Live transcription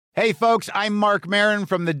Hey folks, I'm Mark Maron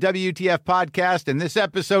from the WTF Podcast, and this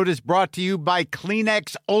episode is brought to you by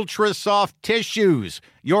Kleenex Ultra Soft Tissues,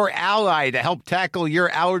 your ally to help tackle your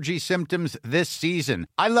allergy symptoms this season.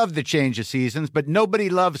 I love the change of seasons, but nobody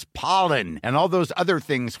loves pollen and all those other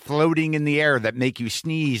things floating in the air that make you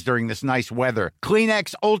sneeze during this nice weather.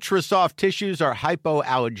 Kleenex Ultra Soft Tissues are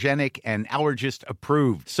hypoallergenic and allergist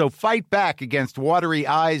approved, so fight back against watery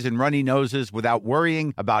eyes and runny noses without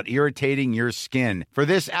worrying about irritating your skin. For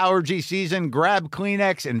this allergy season, grab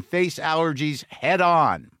Kleenex and face allergies head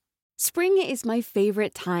on. Spring is my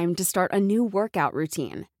favorite time to start a new workout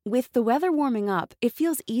routine. With the weather warming up, it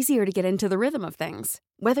feels easier to get into the rhythm of things.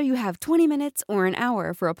 Whether you have 20 minutes or an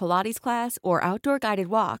hour for a Pilates class or outdoor guided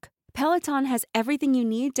walk, Peloton has everything you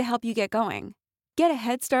need to help you get going. Get a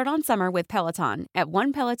head start on summer with Peloton at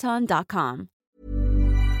onepeloton.com.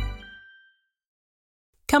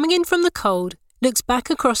 Coming in from the Cold looks back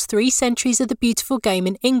across 3 centuries of the beautiful game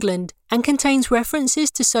in England and contains references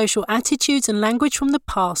to social attitudes and language from the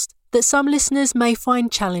past that some listeners may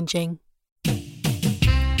find challenging. Once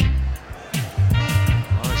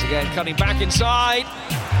again, cutting back inside.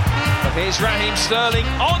 But here's Raheem Sterling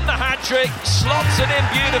on the hat-trick, slots it in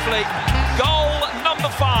beautifully. Goal number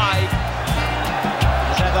 5.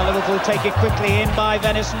 Liverpool take it quickly in by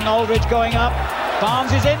Venison. Aldridge going up. Barnes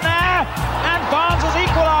is in there, and Barnes has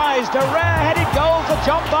equalised. A rare-headed goal for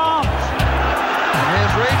John Barnes. And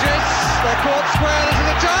here's Regis. They're caught square. This is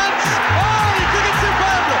a chance. Oh, he did it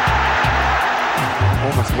superbly.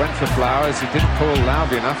 Almost went for Flowers. He didn't pull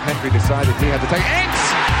loudly enough. Henry decided he had to take it. 2-0.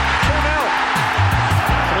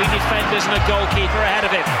 3 defenders and a goalkeeper ahead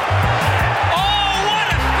of him. Oh, what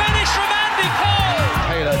a finish from Andy Cole!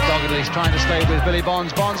 Taylor doggedly trying to stay with Billy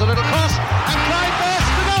Bonds. Bonds a little cross, and Clyde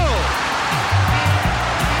Burst to goal.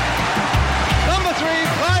 Number 3,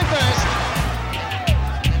 Clyde Burst.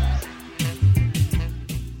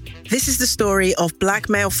 This is the story of black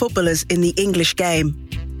male footballers in the English game.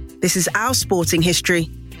 This is our sporting history.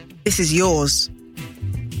 This is yours.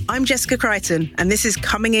 I'm Jessica Crichton, and this is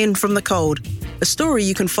Coming In From the Cold, a story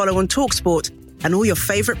you can follow on TalkSport and all your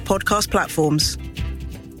favourite podcast platforms.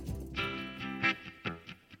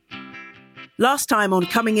 Last time on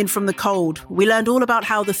Coming In From the Cold, we learned all about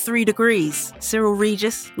how the 3 Degrees, Cyril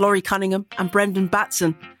Regis, Laurie Cunningham and Brendan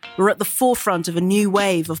Batson, were at the forefront of a new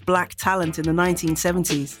wave of black talent in the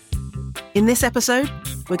 1970s. In this episode,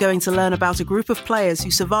 we're going to learn about a group of players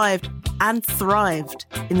who survived and thrived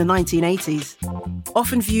in the 1980s,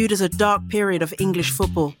 often viewed as a dark period of English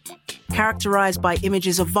football, characterised by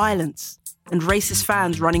images of violence and racist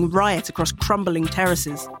fans running riot across crumbling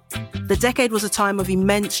terraces. The decade was a time of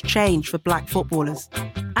immense change for black footballers,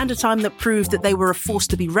 and a time that proved that they were a force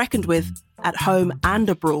to be reckoned with at home and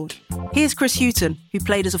abroad. Here's Chris Hughton, who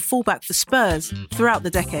played as a fullback for Spurs throughout the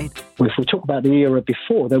decade. Well, if we talk about the era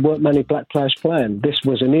before, there weren't many black players playing. This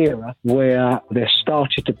was an era where there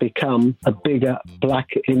started to become a bigger black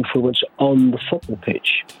influence on the football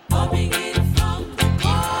pitch. The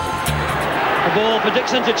ball for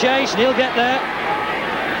Dixon to chase, and he'll get there.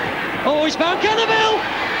 Oh, he's found Cannaville!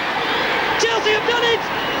 Chelsea have done it!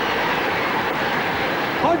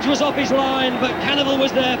 Hodge was off his line, but Cannaville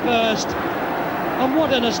was there first. And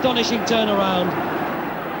what an astonishing turnaround.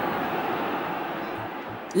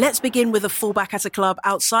 Let's begin with a fullback at a club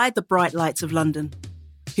outside the bright lights of London,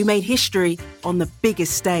 who made history on the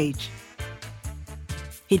biggest stage.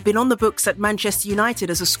 He'd been on the books at Manchester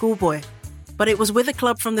United as a schoolboy, but it was with a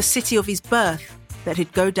club from the city of his birth that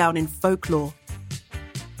he'd go down in folklore.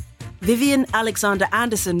 Vivian Alexander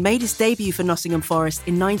Anderson made his debut for Nottingham Forest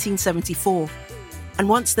in 1974, and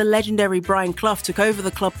once the legendary Brian Clough took over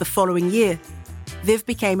the club the following year, Viv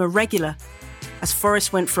became a regular, as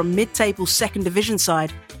Forest went from mid-table second division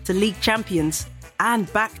side to league champions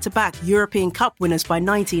and back-to-back European Cup winners by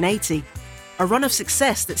 1980, a run of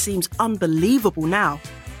success that seems unbelievable now.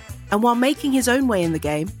 And while making his own way in the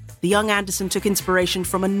game, the young Anderson took inspiration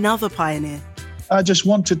from another pioneer. I just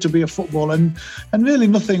wanted to be a footballer, and really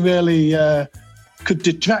nothing really could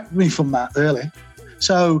detract me from that, really.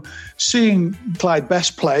 So seeing Clyde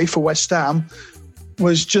Best play for West Ham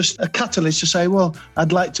was just a catalyst to say, well,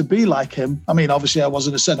 I'd like to be like him. I mean, obviously I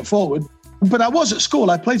wasn't a centre forward, but I was at school.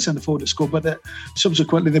 I played centre forward at school, but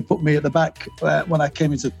subsequently they put me at the back when I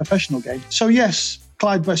came into the professional game. So yes,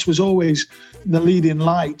 Clyde Best was always the leading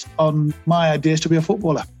light on my ideas to be a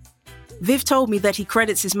footballer. Viv told me that he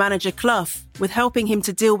credits his manager Clough with helping him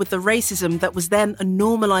to deal with the racism that was then a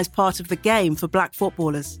normalised part of the game for black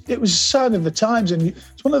footballers. It was a sign of the times, and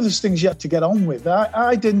it's one of those things you had to get on with.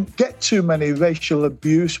 I didn't get too many racial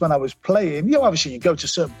abuse when I was playing. You know, obviously you go to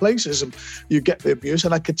certain places and you get the abuse,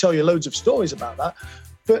 and I could tell you loads of stories about that.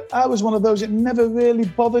 But I was one of those, it never really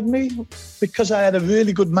bothered me because I had a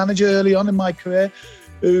really good manager early on in my career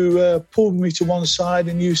who pulled me to one side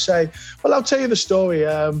and you say, well, I'll tell you the story.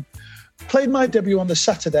 Played my debut on the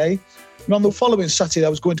Saturday, and on the following Saturday I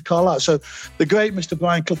was going to Carlisle. So the great Mr.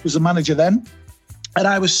 Brian Clough was the manager then, and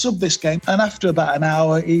I was sub this game. And after about an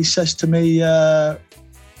hour, he says to me,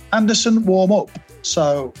 Anderson, warm up.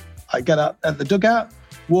 So I get out at the dugout,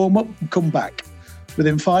 warm up and come back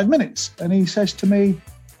within 5 minutes. And he says to me,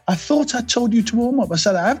 I thought I told you to warm up. I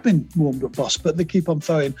said, I have been warmed up, boss, but they keep on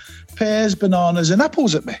throwing pears, bananas and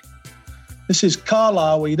apples at me. This is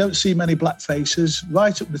Carlisle, where you don't see many black faces,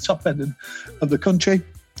 right up the top end of the country.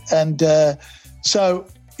 And so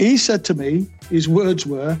he said to me, his words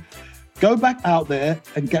were, go back out there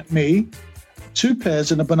and get me 2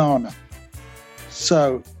 pears and a banana.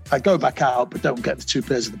 So I go back out, but don't get the 2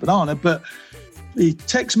 pears and the banana. But he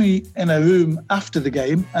takes me in a room after the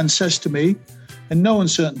game and says to me, in no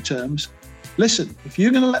uncertain terms, listen, if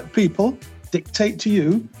you're going to let people dictate to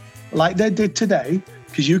you like they did today,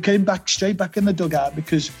 because you came back straight back in the dugout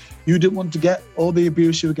because you didn't want to get all the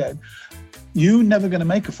abuse you were getting, you're never going to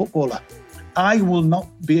make a footballer. I will not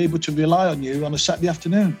be able to rely on you on a Saturday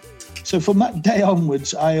afternoon. So from that day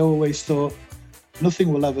onwards, I always thought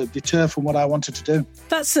nothing will ever deter from what I wanted to do.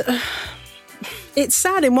 It's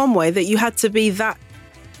sad in one way that you had to be that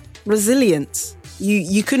resilient.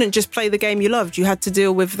 You couldn't just play the game you loved. You had to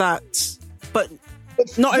deal with that, but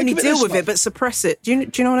not only deal with it, but suppress it. Do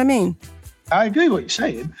you know what I mean? I agree with what you're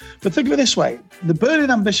saying, but think of it this way. The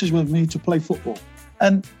burning ambitions were me to play football.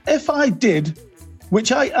 And if I did,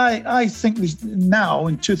 which I think now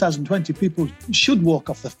in 2020, people should walk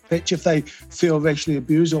off the pitch if they feel racially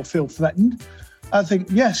abused or feel threatened. I think,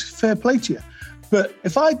 yes, fair play to you. But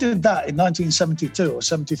if I did that in 1972 or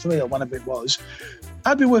 73 or whenever it was,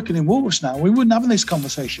 I'd be working in Woolworths now. We wouldn't have this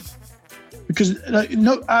conversation because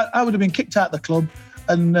I would have been kicked out of the club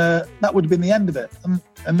and that would have been the end of it.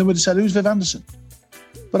 And they would have said, who's Viv Anderson?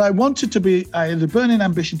 But I had a burning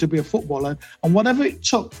ambition to be a footballer, and whatever it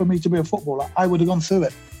took for me to be a footballer, I would have gone through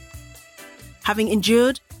it. Having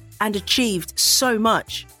endured and achieved so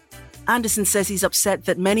much, Anderson says he's upset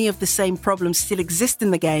that many of the same problems still exist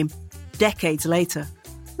in the game decades later.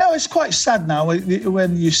 No, it's quite sad now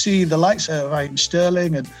when you see the likes of Raheem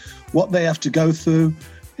Sterling and what they have to go through.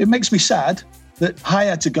 It makes me sad that I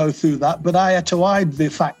had to go through that, but I had to hide the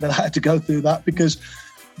fact that I had to go through that because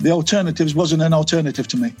the alternatives wasn't an alternative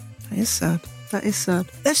to me. That is sad. That is sad.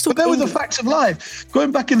 But they were the facts of life.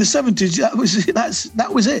 Going back in the 70s,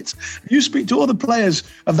 that was it. You speak to all the players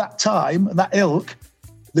of that time, that ilk,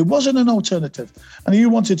 there wasn't an alternative. And you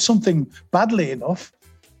wanted something badly enough,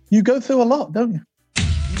 you go through a lot, don't you? I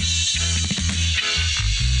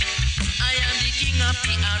am the king of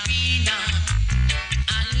the arena.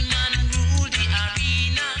 I rule the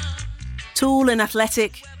arena. Tall and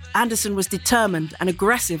athletic, Anderson was determined and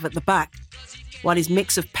aggressive at the back, while his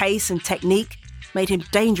mix of pace and technique made him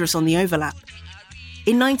dangerous on the overlap.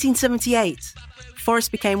 In 1978,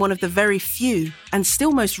 Forest became one of the very few and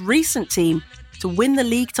still most recent team to win the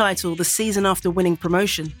league title the season after winning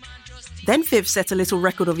promotion. Then Viv set a little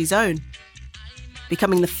record of his own,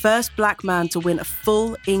 becoming the first black man to win a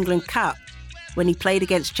full England cap when he played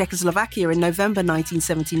against Czechoslovakia in November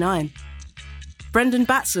 1979. Brendan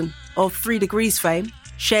Batson, of 3 Degrees fame,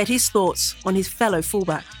 shared his thoughts on his fellow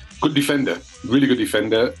fullback. Good defender, really good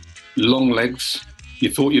defender, long legs.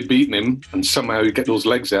 You thought you'd beaten him and somehow you'd get those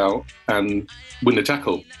legs out and win the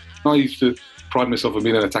tackle. I used to pride myself on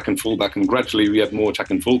being an attacking fullback, and gradually we had more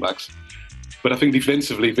attacking fullbacks. But I think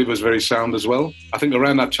defensively, Viv was very sound as well. I think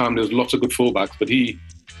around that time there was lots of good fullbacks, but he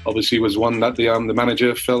obviously was one that the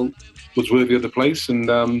manager felt was worthy of the place,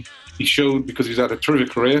 and he showed because he's had a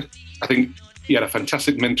terrific career. I think he had a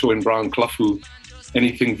fantastic mentor in Brian Clough, who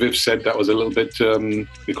anything Viv said that was a little bit,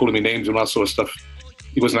 they calling me names and all that sort of stuff,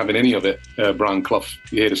 he wasn't having any of it, Brian Clough.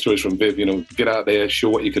 You hear the stories from Viv, get out there, show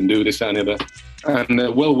what you can do, this, that and the other.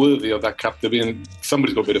 And well worthy of that cap to be in.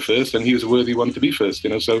 Somebody's got to be the first, and he was a worthy one to be first,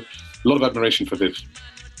 so a lot of admiration for Viv.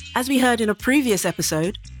 As we heard in a previous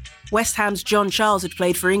episode, West Ham's John Charles had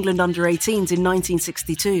played for England under-18s in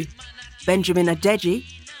 1962. Benjamin Adeji,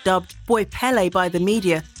 dubbed Boy Pele by the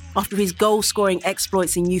media after his goal-scoring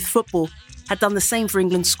exploits in youth football, had done the same for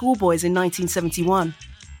England's schoolboys in 1971,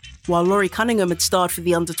 while Laurie Cunningham had starred for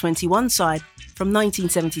the under-21 side from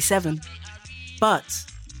 1977. But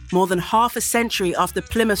more than half a century after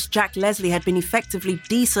Plymouth's Jack Leslie had been effectively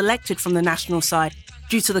deselected from the national side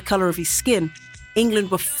due to the colour of his skin,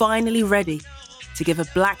 England were finally ready to give a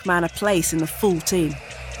black man a place in the full team.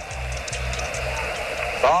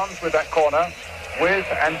 Barnes with that corner, Wiz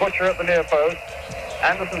and Butcher at the near post.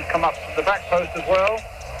 Anderson's come up to the back post as well.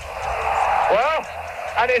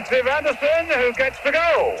 And it's Viv Anderson who gets the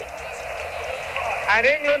goal. And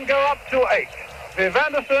England go up to 8. Viv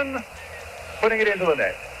Anderson putting it into the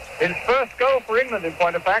net. His first goal for England, in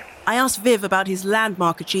point of fact. I asked Viv about his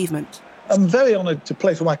landmark achievement. I'm very honoured to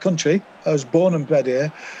play for my country. I was born and bred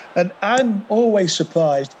here. And I'm always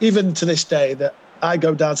surprised, even to this day, that I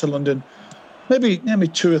go down to London maybe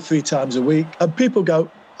 2 or 3 times a week. And people go,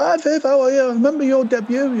 "Hi, Viv, how are you? I remember your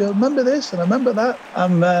debut. You remember this and I remember that."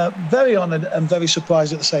 I'm very honoured and very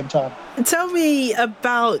surprised at the same time. Tell me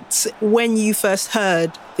about when you first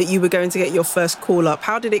heard that you were going to get your first call-up.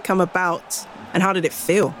 How did it come about and how did it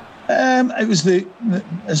feel? It was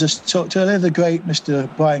as I talked earlier, the great Mr.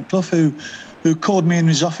 Brian Clough who called me in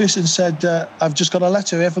his office and said, "I've just got a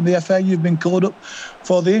letter here from the FA. You've been called up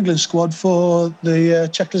for the England squad for the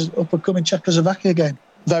up-and-coming Czechoslovakia game."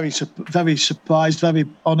 Very surprised, very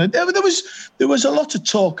honoured. There was a lot of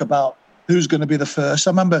talk about who's going to be the first.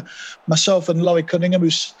 I remember myself and Laurie Cunningham,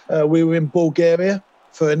 we were in Bulgaria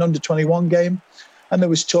for an under-21 game, and there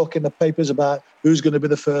was talk in the papers about who's going to be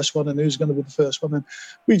the first one and who's going to be the first one. And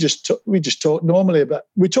we just talked normally about,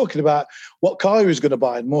 we're talking about what car he was going to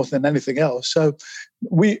buy more than anything else. So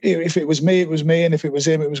if it was me, it was me. And if it was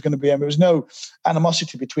him, it was going to be him. There was no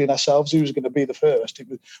animosity between ourselves who was going to be the first.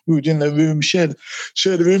 We were in the room, shared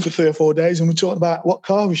the room for 3 or 4 days, and we talked about what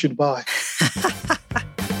car we should buy.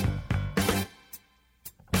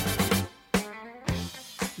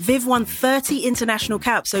 Viv won 30 international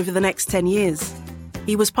caps over the next 10 years.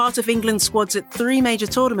 He was part of England's squads at 3 major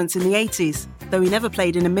tournaments in the 80s, though he never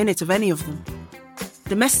played in a minute of any of them.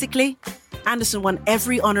 Domestically, Anderson won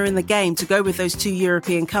every honour in the game to go with those 2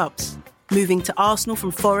 European Cups, moving to Arsenal from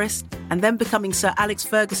Forest and then becoming Sir Alex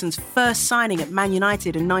Ferguson's first signing at Man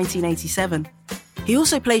United in 1987. He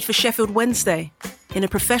also played for Sheffield Wednesday in a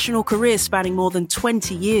professional career spanning more than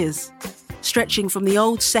 20 years, stretching from the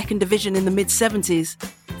old second division in the mid-70s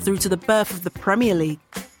through to the birth of the Premier League.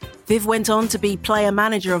 Viv went on to be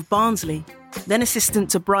player-manager of Barnsley, then assistant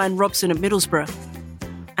to Brian Robson at Middlesbrough.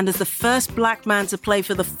 And as the first black man to play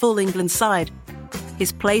for the full England side,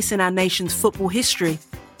 his place in our nation's football history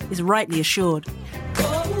is rightly assured.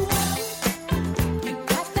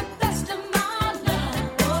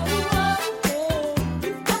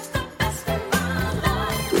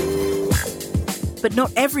 But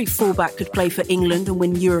not every fullback could play for England and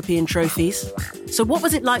win European trophies. So what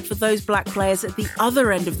was it like for those black players at the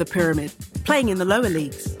other end of the pyramid, playing in the lower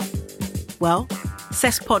leagues? Well,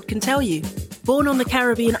 Cesc Pod can tell you. Born on the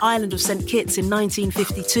Caribbean island of St Kitts in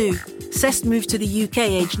 1952, Cesc moved to the UK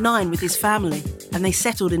aged 9 with his family, and they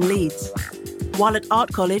settled in Leeds. While at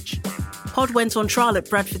art college, Pod went on trial at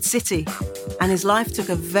Bradford City, and his life took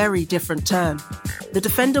a very different turn. The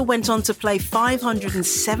defender went on to play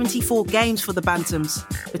 574 games for the Bantams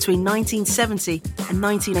between 1970 and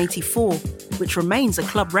 1984, which remains a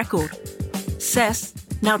club record.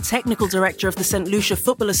 Cesc, now technical director of the St Lucia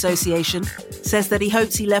Football Association, says that he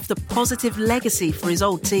hopes he left a positive legacy for his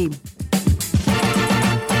old team.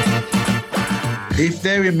 If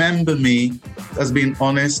they remember me as being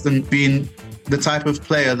honest and being the type of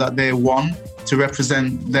player that they want to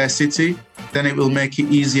represent their city, then it will make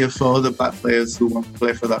it easier for other black players who want to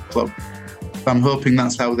play for that club. I'm hoping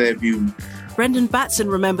that's how they view me. Brendan Batson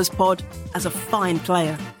remembers Pod as a fine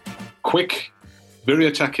player. Quick, very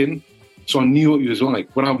attacking, so I knew what he was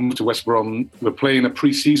like. When I moved to West Brom, we were playing a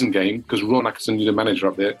pre-season game because Ron Atkinson, the manager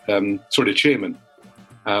up there, the chairman,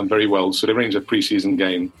 very well. So they arranged a pre-season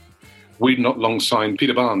game. We'd not long signed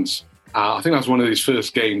Peter Barnes. I think that was one of his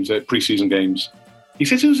first games, pre-season games. He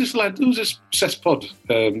says, "Who's this lad? Who's this Cesc Pod?"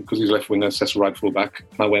 Because he's left winger, Cesc right full back.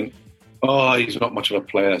 And I went, "Oh, he's not much of a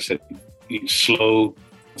player." I said, "He's slow."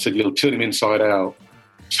 I said, "You'll turn him inside out."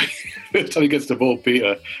 So until he gets the ball,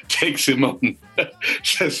 Peter takes him on.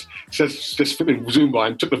 Says, just flipping zoom by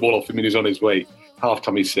him, took the ball off him and he's on his way. Half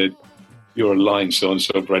time he said, "You're a lying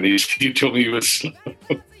so-and-so, Brenny. You told me you were slow."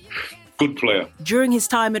 Good player. During his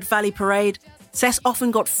time at Valley Parade, Cesc often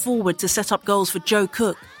got forward to set up goals for Joe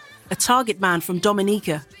Cook, a target man from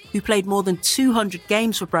Dominica who played more than 200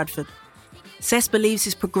 games for Bradford. Cesc believes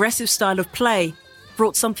his progressive style of play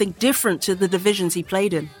brought something different to the divisions he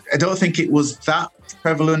played in. I don't think it was that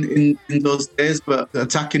prevalent in those days, but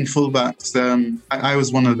attacking fullbacks, I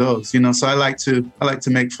was one of those, so I like to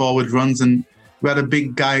make forward runs, and we had a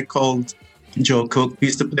big guy called Joe Cook. He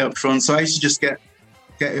used to play up front, so I used to just get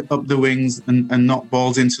up the wings and knock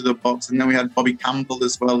balls into the box. And then we had Bobby Campbell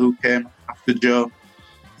as well, who came after Joe.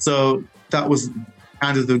 So that was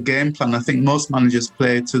kind of the game plan. I think most managers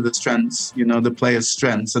play to the strengths, the player's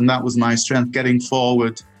strengths, and that was my strength. Getting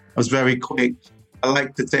forward, I was very quick, I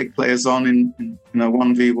like to take players on in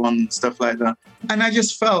 1v1 and stuff like that. And I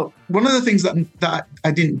just felt one of the things that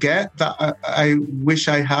I didn't get, that I wish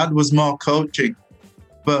I had, was more coaching.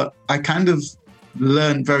 But I kind of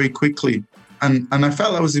learned very quickly. And I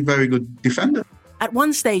felt I was a very good defender. At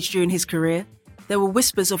one stage during his career, there were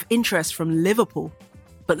whispers of interest from Liverpool.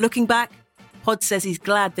 But looking back, Pod says he's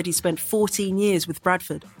glad that he spent 14 years with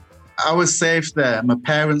Bradford. I was safe there. My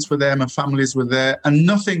parents were there, my families were there, and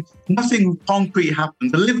nothing concrete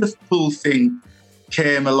happened. The Liverpool thing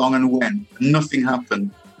came along and went, and nothing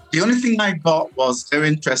happened. The only thing I got was they're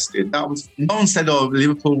interested. No one said, "Oh,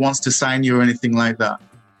 Liverpool wants to sign you" or anything like that.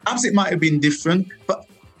 Perhaps it might have been different, but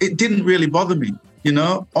it didn't really bother me.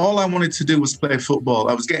 All I wanted to do was play football.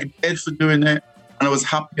 I was getting paid for doing it, and I was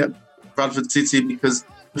happy at Bradford City because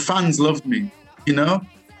the fans loved me.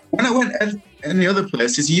 When I went any other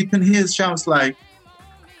places, you can hear shouts like,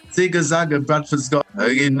 "Zigga Zagga, Bradford's got,"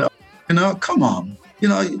 come on.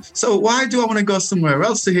 So why do I want to go somewhere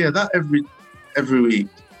else to hear that every week?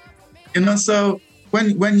 So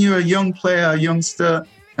when you're a young player, a youngster,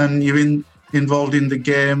 and you're involved in the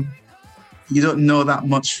game, you don't know that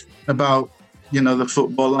much about, the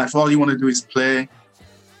football life. All you want to do is play.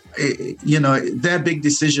 They're big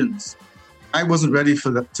decisions. I wasn't ready for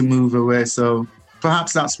that to move away, so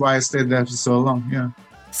perhaps that's why I stayed there for so long, yeah.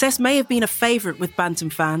 Cess may have been a favourite with Bantam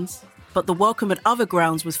fans, but the welcome at other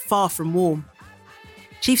grounds was far from warm.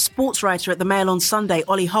 Chief sports writer at the Mail on Sunday,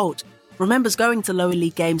 Ollie Holt, remembers going to lower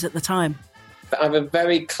league games at the time. I have a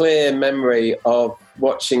very clear memory of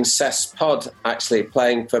watching Cess Pod actually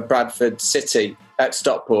playing for Bradford City at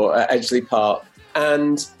Stockport at Edgeley Park.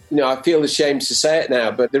 And, I feel ashamed to say it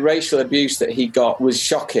now, but the racial abuse that he got was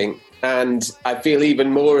shocking. And I feel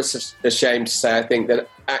even more ashamed to say, I think, that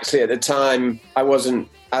actually at the time I wasn't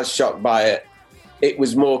as shocked by it. It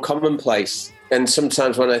was more commonplace. And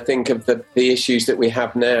sometimes when I think of the issues that we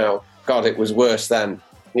have now, God, it was worse then.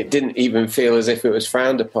 It didn't even feel as if it was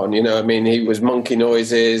frowned upon. He was monkey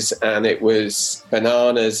noises and it was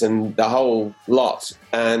bananas and the whole lot.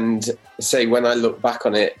 And when I look back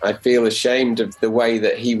on it, I feel ashamed of the way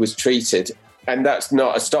that he was treated. And that's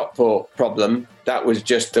not a Stockport problem. That was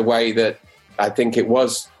just the way that I think it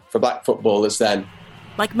was for black footballers then.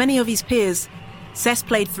 Like many of his peers, Cess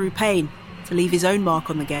played through pain to leave his own mark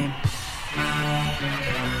on the game.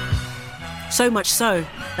 So much so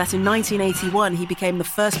that in 1981 he became the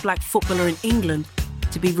first black footballer in England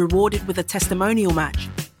to be rewarded with a testimonial match,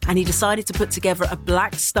 and he decided to put together a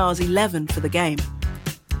Black Stars 11 for the game.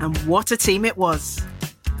 And what a team it was.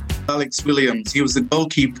 Alex Williams, he was the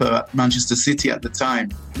goalkeeper at Manchester City at the time.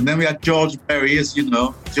 And then we had George Berry, as you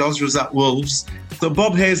know. George was at Wolves. So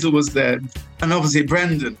Bob Hazel was there. And obviously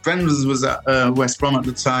Brendan. Brendan was at West Brom at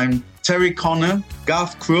the time. Terry Connor,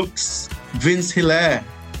 Garth Crooks, Vince Hilaire.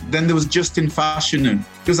 Then there was Justin Fashanu.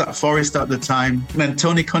 He was at Forest at the time. And then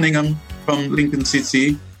Tony Cunningham from Lincoln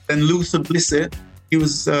City. Then Luther Blissett. He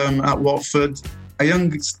was at Watford. A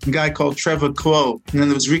young guy called Trevor Quo. And then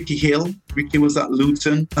there was Ricky Hill. Ricky was at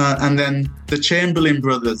Luton. And then the Chamberlain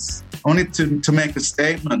brothers. I wanted to make a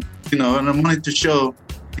statement, and I wanted to show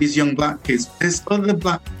these young black kids, there's other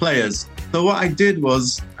black players. So what I did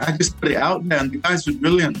was I just put it out there, and the guys were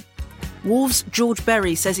brilliant. Wolves' George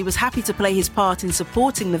Berry says he was happy to play his part in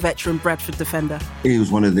supporting the veteran Bradford defender. He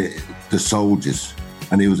was one of the soldiers,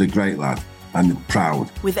 and he was a great lad. And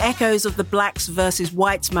proud. With echoes of the Blacks versus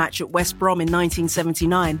Whites match at West Brom in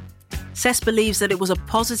 1979, Cess believes that it was a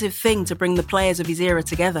positive thing to bring the players of his era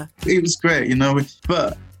together. It was great,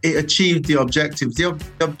 but it achieved the objective. The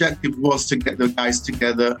objective was to get the guys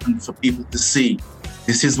together and for people to see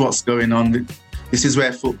this is what's going on. This is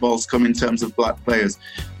where football's come in terms of black players.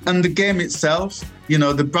 And the game itself,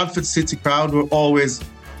 the Bradford City crowd were always,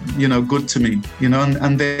 good to me,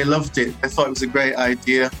 and they loved it. They thought it was a great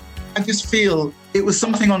idea. I just feel it was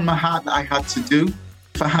something on my heart that I had to do.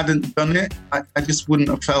 If I hadn't done it, I just wouldn't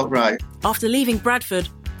have felt right. After leaving Bradford,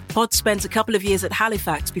 Pod spent a couple of years at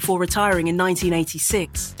Halifax before retiring in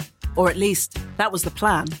 1986. Or at least, that was the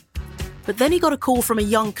plan. But then he got a call from a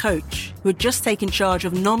young coach who had just taken charge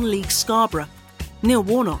of non-league Scarborough, Neil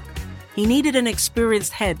Warnock. He needed an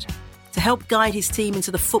experienced head to help guide his team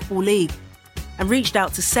into the Football League and reached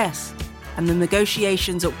out to Cess. And the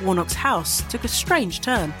negotiations at Warnock's house took a strange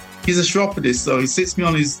turn. He's a chiropodist, so he sits me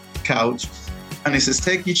on his couch and he says,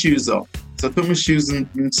 take your shoes off. So I put my shoes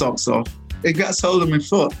and socks off. He gets hold of my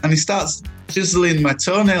foot and he starts chiseling my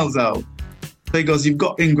toenails out. So he goes, you've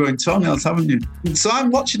got ingrowing toenails, haven't you? And so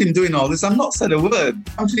I'm watching him doing all this. I've not said a word.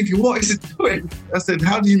 I'm thinking, what is he doing? I said,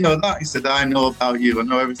 how do you know that? He said, I know about you. I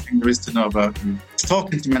know everything there is to know about you. He's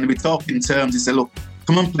talking to me and we talk in terms. He said, look,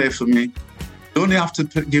 come and play for me. You only have to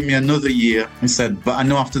give me another year. He said, but I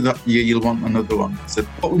know after that year you'll want another one. I said,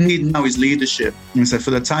 what we need now is leadership. And he said,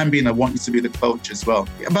 for the time being, I want you to be the coach as well.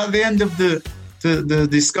 But at the end of the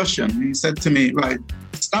discussion, he said to me, right,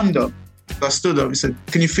 stand up. So I stood up. He said,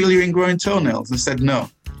 can you feel your ingrowing toenails? I said, no.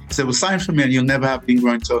 He said, well, sign for me and you'll never have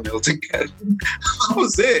ingrowing toenails again. That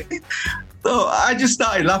was it. So I just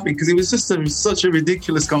started laughing because it was just such a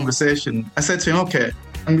ridiculous conversation. I said to him, okay.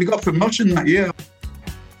 And we got promotion that year.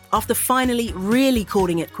 After finally really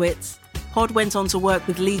calling it quits, Pod went on to work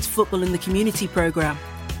with Leeds Football in the community programme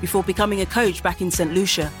before becoming a coach back in St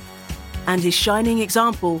Lucia. And his shining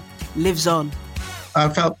example lives on. I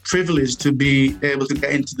felt privileged to be able to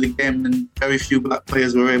get into the game, and very few black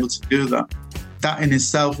players were able to do that. That in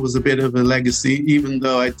itself was a bit of a legacy, even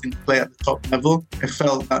though I didn't play at the top level. I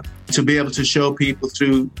felt that to be able to show people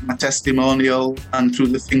through my testimonial and through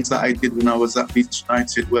the things that I did when I was at Leeds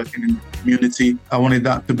United working in the community, I wanted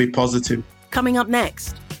that to be positive. Coming up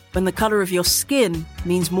next, when the colour of your skin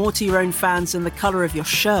means more to your own fans than the colour of your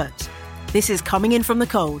shirt. This is Coming In From the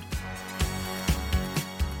Cold.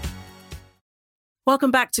 Welcome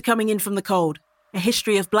back to Coming In From the Cold, a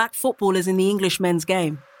history of black footballers in the English men's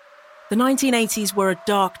game. The 1980s were a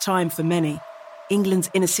dark time for many. England's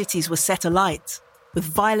inner cities were set alight, with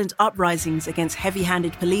violent uprisings against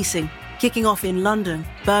heavy-handed policing kicking off in London,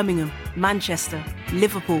 Birmingham, Manchester,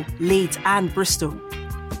 Liverpool, Leeds and Bristol.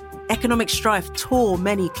 Economic strife tore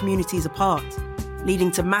many communities apart,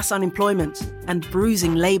 leading to mass unemployment and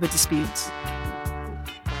bruising labour disputes.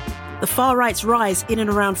 The far right's rise in and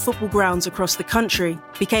around football grounds across the country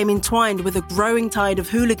became entwined with a growing tide of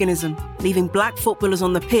hooliganism, leaving black footballers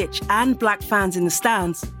on the pitch and black fans in the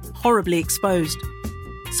stands horribly exposed.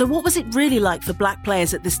 So what was it really like for black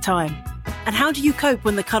players at this time? And how do you cope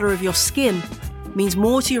when the colour of your skin means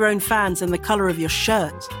more to your own fans than the colour of your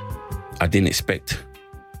shirt? I didn't expect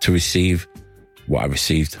to receive what I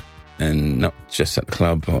received, and not just at the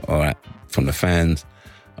club or from the fans.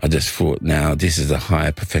 I just thought, now, this is a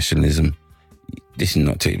higher professionalism. This is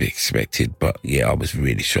not to be expected, but yeah, I was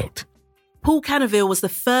really shocked. Paul Canaville was the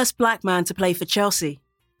first black man to play for Chelsea.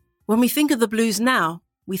 When we think of the Blues now,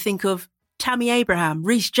 we think of Tammy Abraham,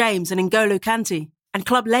 Reece James and N'Golo Kante, and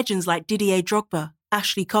club legends like Didier Drogba,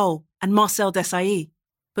 Ashley Cole and Marcel Desailly.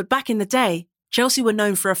 But back in the day, Chelsea were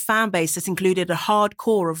known for a fan base that included a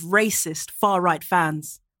hardcore of racist, far-right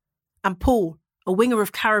fans. And Paul, a winger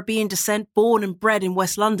of Caribbean descent born and bred in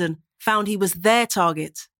West London, found he was their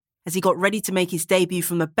target as he got ready to make his debut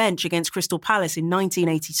from the bench against Crystal Palace in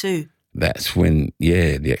 1982. That's when,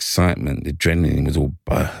 the excitement, the adrenaline was all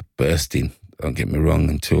bursting, don't get me wrong,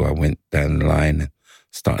 until I went down the line and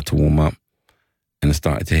started to warm up and I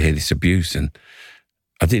started to hear this abuse. And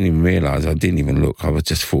I didn't even realise, I didn't even look, I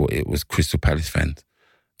just thought it was Crystal Palace fans.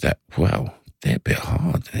 That, wow, they're a bit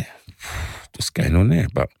hard. What's going on there?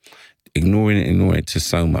 But ignoring it to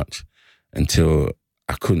so much until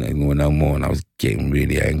I couldn't ignore no more, and I was getting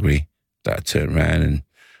really angry that I turned around and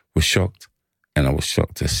was shocked. And I was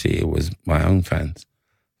shocked to see it was my own fans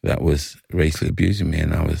that was racially abusing me,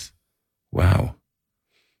 and I was, wow.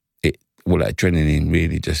 That adrenaline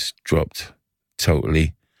really just dropped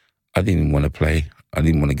totally. I didn't even want to play. I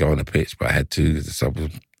didn't want to go on the pitch, but I had to.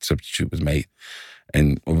 The substitute was made.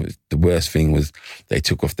 And the worst thing was they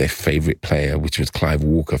took off their favourite player, which was Clive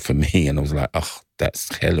Walker, for me. And I was like, oh,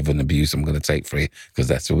 that's hell of an abuse I'm going to take for it, because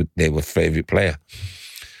that's their favourite player.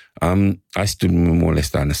 I stood more or less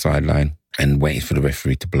down the sideline and waited for the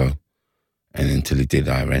referee to blow. And until he did,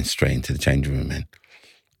 I ran straight into the changing room. And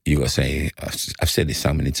you got to say, I've said this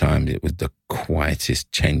so many times, it was the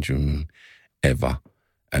quietest changing room ever.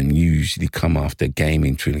 And usually come after a game,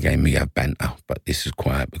 into the game, we have banter. But this was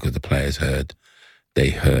quiet because the players heard.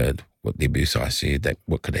 They heard what the abuse I see.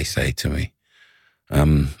 What could they say to me?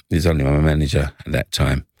 There's only my manager at that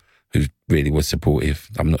time who really was supportive.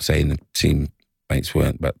 I'm not saying the teammates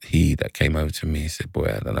weren't, but he that came over to me, he said, boy,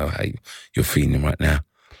 I don't know how you're feeling right now,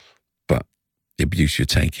 but the abuse you're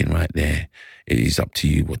taking right there, it is up to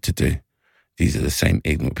you what to do. These are the same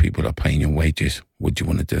ignorant people that are paying your wages. What do you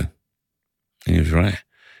want to do? And he was right.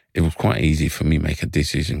 It was quite easy for me to make a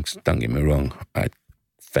decision. Don't get me wrong. I had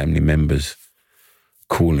family members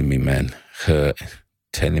calling me, man, hurt,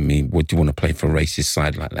 telling me, what do you want to play for a racist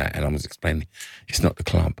side like that? And I was explaining, it's not the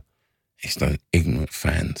club. It's those ignorant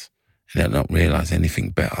fans. They don't realise anything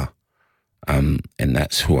better. And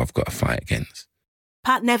that's who I've got to fight against.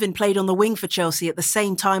 Pat Nevin played on the wing for Chelsea at the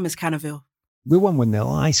same time as Canaville. We won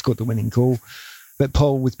 1-0. I scored the winning goal. But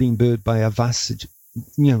Paul was being booed by a vast,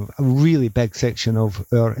 a really big section of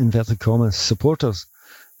our, inverted commas, supporters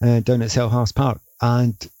down at Selhurst Park.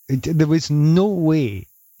 And there was no way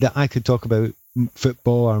that I could talk about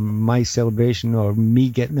football or my celebration or me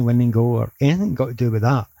getting the winning goal or anything got to do with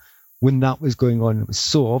that. When that was going on, it was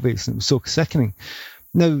so obvious and it was so sickening.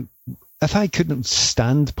 Now, if I couldn't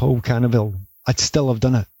stand Paul Cannavale, I'd still have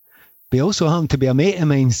done it. But he also happened to be a mate of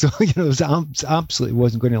mine, so absolutely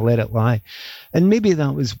wasn't going to let it lie. And maybe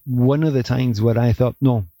that was one of the times where I thought,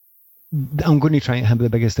 no, I'm going to try and have the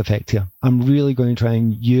biggest effect here. I'm really going to try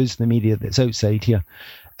and use the media that's outside here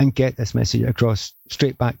and get this message across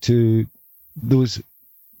straight back to those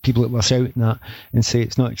people that were shouting that and say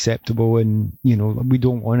it's not acceptable and, we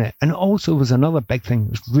don't want it. And also was another big thing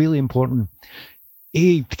that was really important.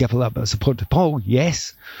 To give a little bit of support to Paul,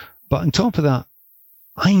 yes. But on top of that,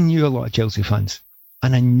 I knew a lot of Chelsea fans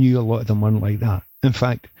and I knew a lot of them weren't like that. In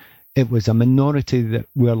fact, it was a minority that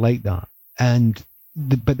were like that.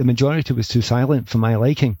 But the majority was too silent for my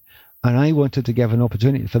liking. And I wanted to give an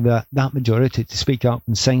opportunity for that majority to speak up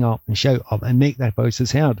and sing up and shout up and make their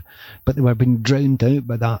voices heard. But they were being drowned out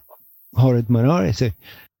by that horrid minority.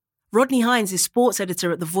 Rodney Hines is sports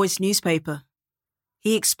editor at The Voice newspaper.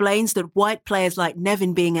 He explains that white players like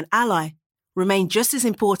Nevin being an ally remain just as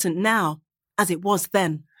important now as it was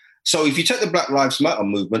then. So if you take the Black Lives Matter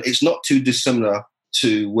movement, it's not too dissimilar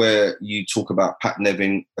to where you talk about Pat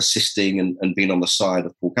Nevin assisting and being on the side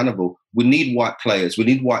of Paul Cannavale. We need white players. We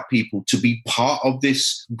need white people to be part of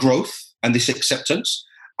this growth and this acceptance.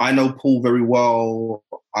 I know Paul very well.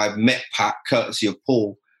 I've met Pat courtesy of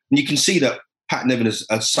Paul. And you can see that Pat Nevin is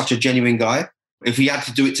such a genuine guy. If he had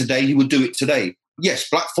to do it today, he would do it today. Yes,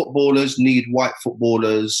 black footballers need white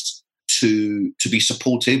footballers to be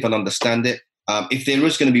supportive and understand it. If there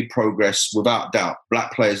is going to be progress, without doubt,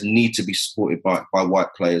 black players need to be supported by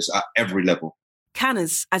white players at every level.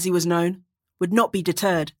 Canners, as he was known, would not be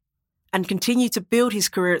deterred and continue to build his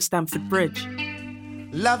career at Stamford Bridge.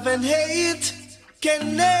 Love and hate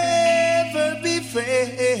can never be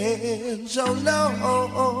friends. Oh no,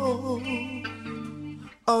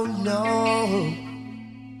 oh no.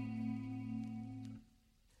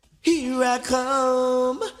 Here I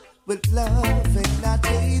come with love and not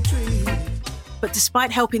hatred. But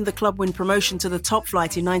despite helping the club win promotion to the top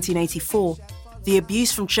flight in 1984, the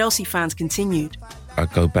abuse from Chelsea fans continued. I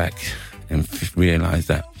go back and realise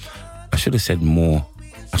that I should have said more.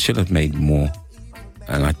 I should have made more.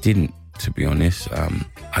 And I didn't, to be honest.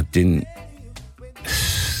 I didn't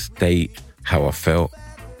state how I felt.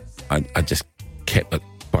 I just kept a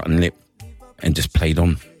button lip and just played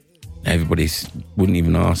on. Everybody wouldn't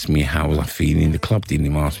even ask me how was I feeling. The club didn't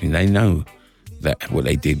even ask me. They know that what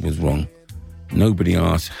they did was wrong. Nobody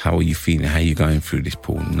asked, how are you feeling? How are you going through this,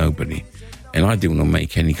 Paul? Nobody. And I didn't want to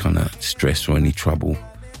make any kind of stress or any trouble.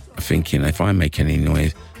 Thinking if I make any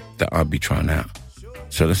noise, that I'd be thrown out.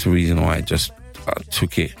 So that's the reason why I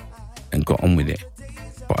took it and got on with it.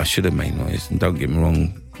 But I should have made noise. And don't get me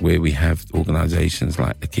wrong, where we have organisations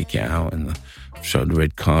like the Kick It Out and the Show the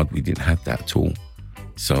Red Card, we didn't have that at all.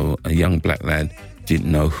 So a young black lad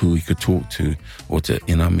didn't know who he could talk to or to,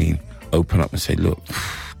 open up and say, look,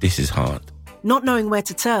 this is hard. Not knowing where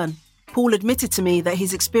to turn, Paul admitted to me that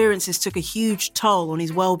his experiences took a huge toll on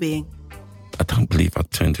his well-being. I don't believe I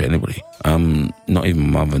turned to anybody. Not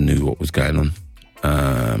even my mother knew what was going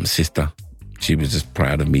on. Sister, she was just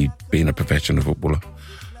proud of me being a professional footballer.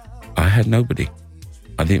 I had nobody.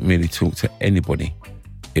 I didn't really talk to anybody.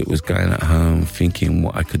 It was going at home thinking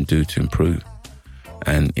what I could do to improve.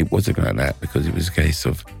 And it wasn't like that because it was a case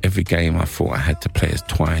of every game I thought I had to play as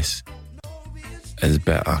twice as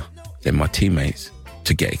better than my teammates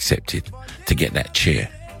to get accepted, to get that cheer.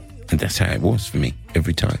 And that's how it was for me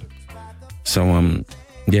every time. So,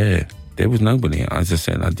 there was nobody. As I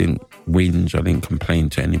said, I didn't whinge, I didn't complain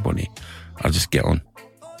to anybody. I just get on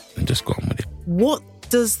and just got on with it. What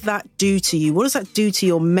does that do to you? What does that do to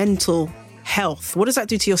your mental health? What does that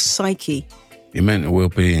do to your psyche? Your mental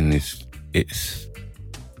well-being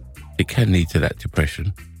it can lead to that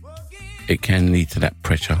depression. It can lead to that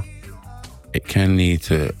pressure. It can lead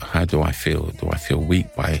to, how do I feel? Do I feel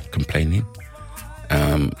weak by complaining?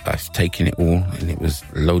 I've taken it all and it was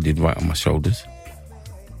loaded right on my shoulders.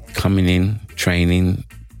 Coming in, training,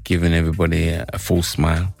 giving everybody a full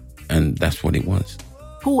smile, and that's what it was.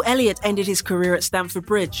 Paul Elliott ended his career at Stamford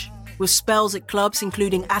Bridge, with spells at clubs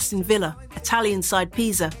including Aston Villa, Italian side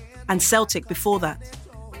Pisa, and Celtic before that.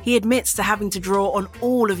 He admits to having to draw on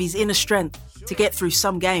all of his inner strength to get through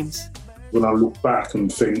some games. When I look back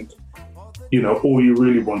and think, all you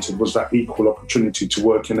really wanted was that equal opportunity to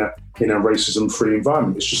work in a racism-free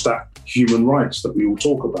environment. It's just that human rights that we all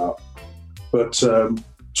talk about. But to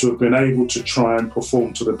have been able to try and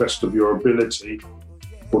perform to the best of your ability,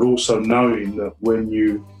 but also knowing that when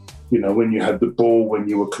you had the ball, when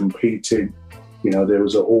you were competing, You know, there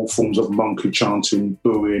was all forms of monkey chanting,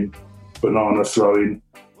 booing, banana throwing.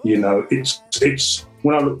 You know, it's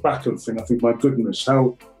when I look back and think, I think, my goodness,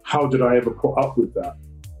 how did I ever put up with that?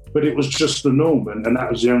 But it was just the norm, and that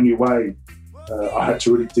was the only way. I had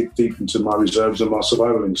to really dig deep into my reserves and my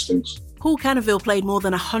survival instincts. Paul Canaville played more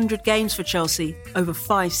than 100 games for Chelsea over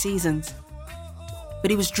 5 seasons.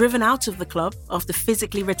 But he was driven out of the club after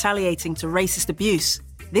physically retaliating to racist abuse,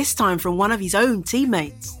 this time from one of his own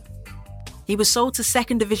teammates. He was sold to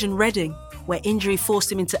second division Reading, where injury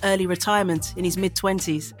forced him into early retirement in his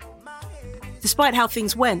mid-20s. Despite how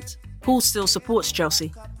things went, Paul still supports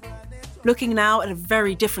Chelsea. Looking now at a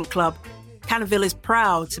very different club, Canaville is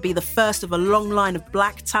proud to be the first of a long line of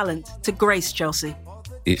black talent to grace Chelsea.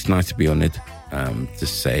 It's nice to be honoured, to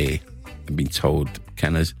say and be told,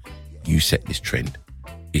 Canners, you set this trend.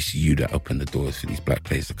 It's you that opened the doors for these black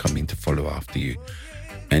players to come in to follow after you.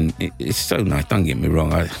 And it's so nice, don't get me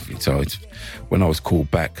wrong. When I was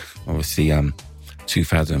called back, obviously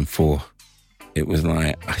 2004, it was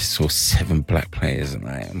like I saw 7 black players and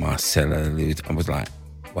like Marcelo, I was like,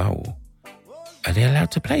 wow, are they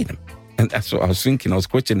allowed to play them? And that's what I was thinking. I was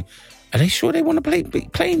questioning, are they sure they want to play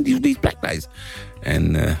these black guys?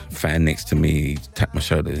 And a fan next to me tapped my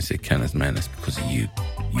shoulder and said, Canners, man, that's because of you.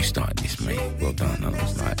 You started this, mate. Well done. And I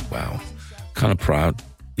was like, wow. Kind of proud,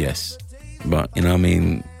 yes. But, you know what I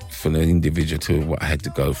mean, for the individual to what I had to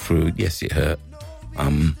go through, yes, it hurt.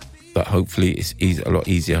 But hopefully it's a lot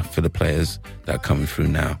easier for the players that are coming through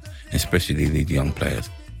now, especially the young players.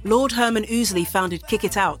 Lord Herman Ousley founded Kick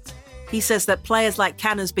It Out. He says that players like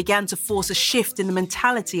Canners began to force a shift in the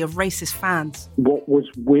mentality of racist fans. What was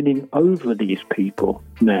winning over these people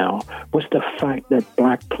now was the fact that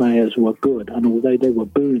black players were good. And although they were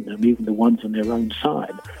booing them, even the ones on their own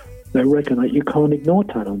side, they recognise you can't ignore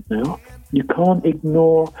talent now. You can't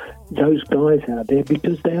ignore those guys out there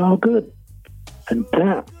because they are good. And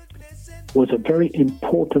that was a very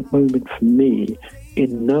important moment for me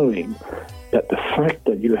in knowing that the fact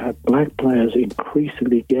that you have black players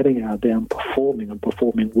increasingly getting out there and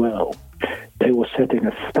performing well, they were setting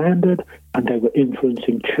a standard and they were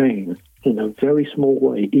influencing change in a very small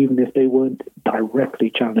way, even if they weren't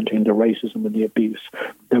directly challenging the racism and the abuse.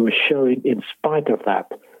 They were showing, in spite of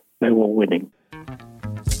that, they were winning.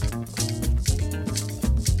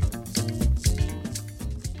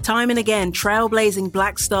 Time and again, trailblazing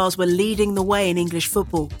black stars were leading the way in English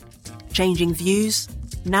football, changing views,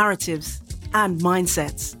 narratives, and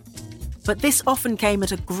mindsets. But this often came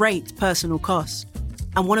at a great personal cost.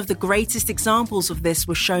 And one of the greatest examples of this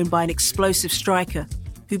was shown by an explosive striker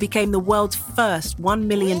who became the world's first £1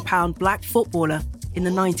 million black footballer in the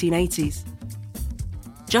 1980s.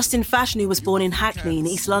 Justin Fashanu was born in Hackney in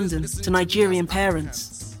East London to Nigerian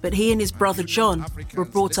parents, but he and his brother John were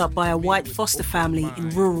brought up by a white foster family in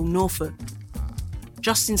rural Norfolk.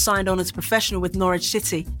 Justin signed on as a professional with Norwich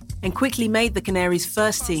City and quickly made the Canaries'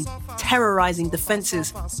 first team, terrorising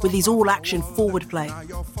defences with his all-action forward play.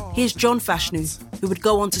 Here's John Fashanu, who would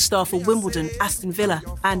go on to star for Wimbledon, Aston Villa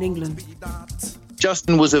and England.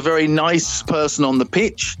 Justin was a very nice person on the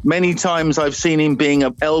pitch. Many times I've seen him being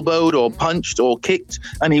elbowed or punched or kicked,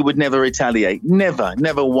 and he would never retaliate.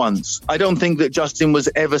 Never once. I don't think that Justin was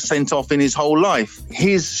ever sent off in his whole life.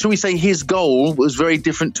 His goal was very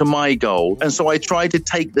different to my goal. And so I tried to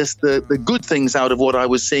take the good things out of what I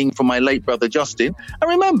was seeing from my late brother Justin.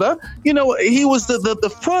 And remember, he was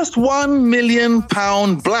the first £1 million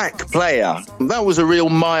black player. That was a real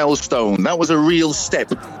milestone. That was a real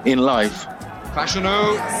step in life. Fashanu.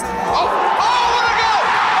 Oh, what a goal!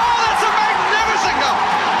 Oh, that's a magnificent goal!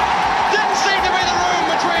 Didn't seem to be the room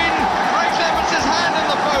between Craig Evans' hand and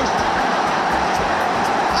the post.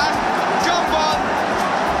 And John Bond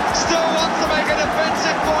still wants to make a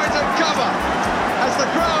defensive point and cover as the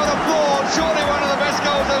crowd applauds. Surely one of the best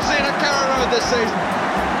goals I've seen at Carrow Road this season.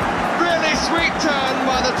 Really sweet turn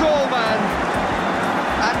by the tall man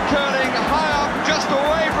and curling high up just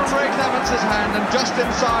away from Craig Evans' hand and just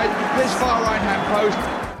inside his far right-hand post.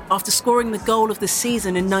 After scoring the goal of the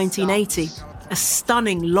season in 1980, a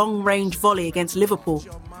stunning long-range volley against Liverpool,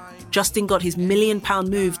 Justin got his £1 million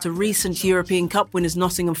move to recent European Cup winners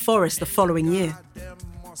Nottingham Forest the following year.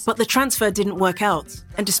 But the transfer didn't work out,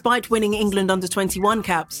 and despite winning England under-21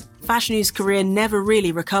 caps, Fashanu's career never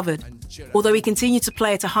really recovered, although he continued to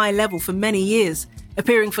play at a high level for many years,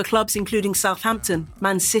 appearing for clubs including Southampton,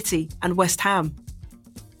 Man City and West Ham.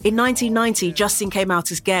 In 1990, Justin came out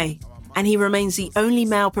as gay, and he remains the only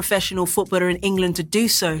male professional footballer in England to do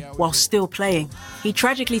so while still playing. He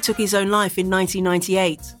tragically took his own life in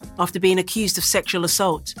 1998 after being accused of sexual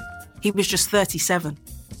assault. He was just 37.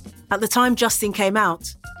 At the time Justin came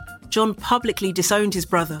out, John publicly disowned his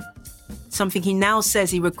brother, something he now says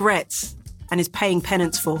he regrets and is paying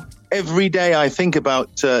penance for. Every day I think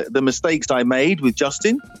about the mistakes I made with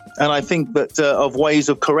Justin, and I think that of ways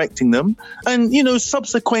of correcting them. And,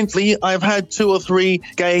 subsequently, I've had 2 or 3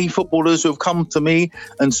 gay footballers who have come to me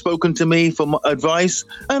and spoken to me for advice,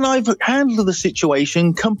 and I've handled the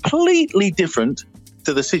situation completely different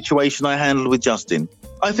to the situation I handled with Justin.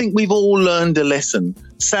 I think we've all learned a lesson.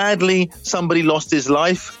 Sadly, somebody lost his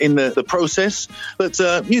life in the process, but,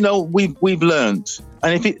 we've learned.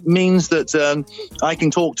 And if it means that I can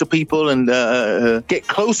talk to people and get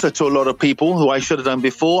closer to a lot of people who I should have done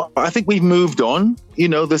before, I think we've moved on.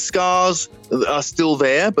 The scars are still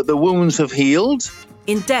there, but the wounds have healed.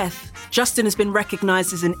 In death, Justin has been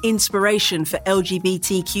recognised as an inspiration for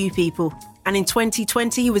LGBTQ people. And in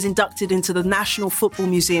 2020, he was inducted into the National Football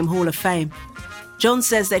Museum Hall of Fame. John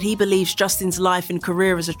says that he believes Justin's life and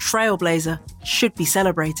career as a trailblazer should be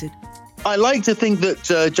celebrated. I like to think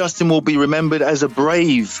that Justin will be remembered as a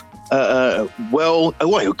brave, a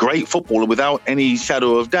great footballer without any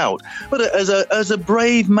shadow of doubt, but as a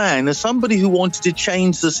brave man, as somebody who wanted to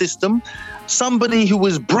change the system, somebody who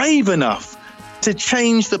was brave enough to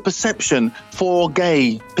change the perception for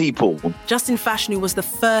gay people. Justin Fashanu was the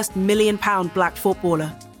first £1 million black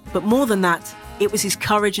footballer, but more than that, it was his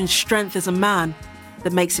courage and strength as a man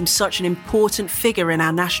that makes him such an important figure in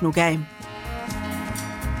our national game.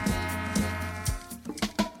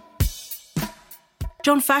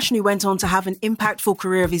 John Fashanu went on to have an impactful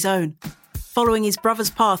career of his own, following his brother's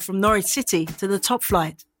path from Norwich City to the top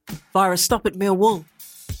flight via a stop at Millwall,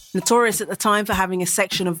 notorious at the time for having a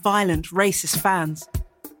section of violent, racist fans.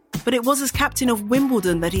 But it was as captain of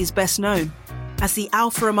Wimbledon that he is best known, as the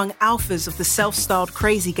alpha among alphas of the self-styled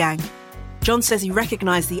Crazy Gang. John says he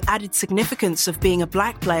recognised the added significance of being a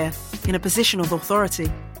black player in a position of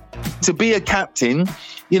authority. To be a captain,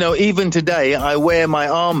 even today, I wear my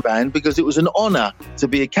armband because it was an honour to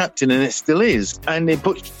be a captain, and it still is. And it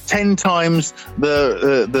puts 10 times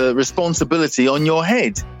the responsibility on your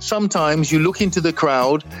head. Sometimes you look into the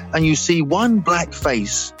crowd and you see one black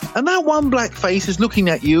face, and that one black face is looking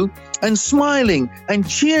at you and smiling and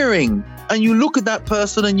cheering. And you look at that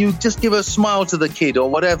person and you just give a smile to the kid or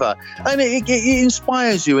whatever. And it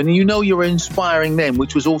inspires you, and you're inspiring them,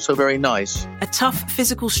 which was also very nice. A tough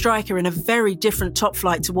physical striker in a very different top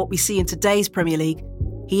flight to what we see in today's Premier League,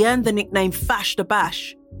 he earned the nickname Fash the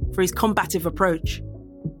Bash for his combative approach.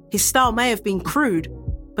 His style may have been crude,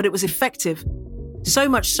 but it was effective. So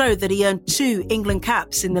much so that he earned 2 England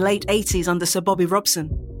caps in the late 80s under Sir Bobby Robson.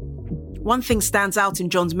 One thing stands out in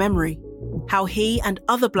John's memory: how he and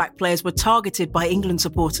other black players were targeted by England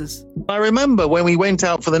supporters. I remember when we went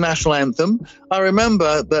out for the national anthem, I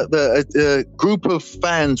remember that the group of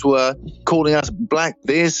fans were calling us black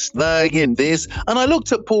this, and this. And I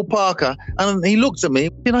looked at Paul Parker and he looked at me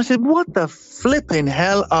and I said, what the flipping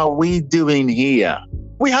hell are we doing here?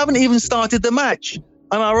 We haven't even started the match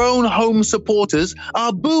and our own home supporters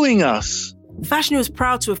are booing us. Fashanu is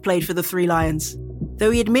proud to have played for the Three Lions,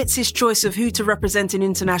 though he admits his choice of who to represent in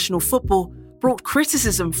international football brought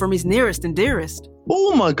criticism from his nearest and dearest.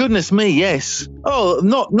 Oh, my goodness me, yes. Oh,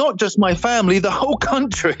 not just my family, the whole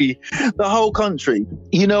country. The whole country.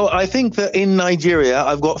 I think that in Nigeria,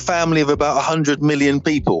 I've got a family of about 100 million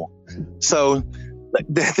people. So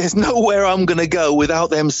there's nowhere I'm going to go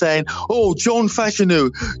without them saying, oh, John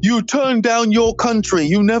Fashanu, you turned down your country.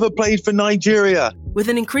 You never played for Nigeria. With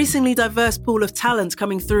an increasingly diverse pool of talent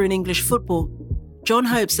coming through in English football, John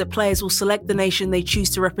hopes that players will select the nation they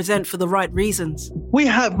choose to represent for the right reasons. We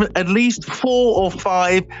have at least 4 or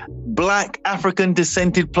 5 black African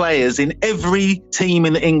descended players in every team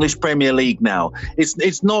in the English Premier League now.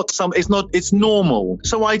 It's normal.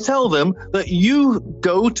 So I tell them that you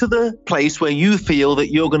go to the place where you feel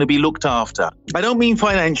that you're going to be looked after. I don't mean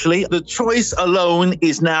financially. The choice alone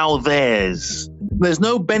is now theirs. There's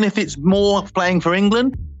no benefits more playing for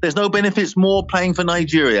England. There's no benefits more playing for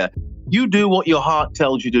Nigeria. You do what your heart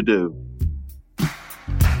tells you to do.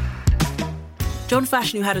 John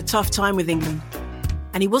Fashanu had a tough time with England,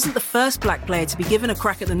 and he wasn't the first black player to be given a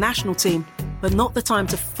crack at the national team, but not the time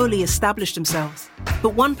to fully establish themselves.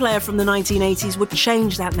 But one player from the 1980s would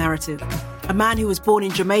change that narrative. A man who was born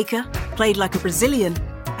in Jamaica, played like a Brazilian,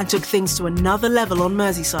 and took things to another level on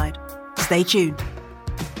Merseyside. Stay tuned.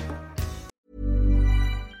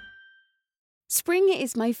 Spring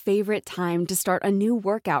is my favorite time to start a new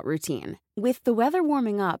workout routine. With the weather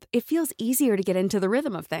warming up, it feels easier to get into the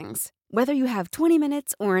rhythm of things. Whether you have 20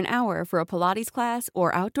 minutes or an hour for a Pilates class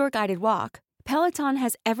or outdoor guided walk, Peloton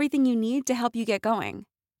has everything you need to help you get going.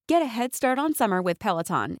 Get a head start on summer with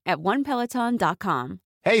Peloton at onepeloton.com.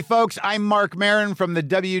 Hey, folks, I'm Mark Maron from the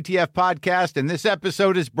WTF Podcast, and this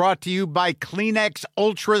episode is brought to you by Kleenex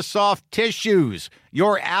Ultra Soft Tissues,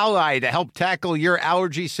 your ally to help tackle your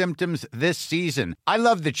allergy symptoms this season. I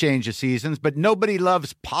love the change of seasons, but nobody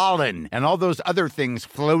loves pollen and all those other things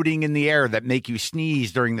floating in the air that make you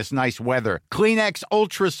sneeze during this nice weather. Kleenex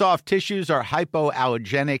Ultra Soft Tissues are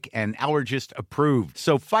hypoallergenic and allergist approved,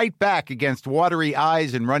 so fight back against watery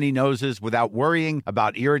eyes and runny noses without worrying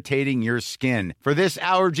about irritating your skin. For this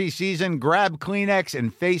allergy season, grab Kleenex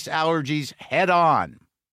and face allergies head on.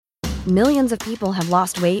 Millions of people have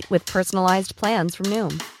lost weight with personalized plans from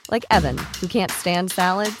Noom. Like Evan, who can't stand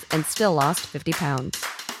salads and still lost 50 pounds.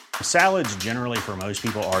 Salads generally for most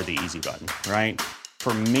people are the easy button, right?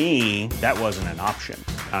 For me, that wasn't an option.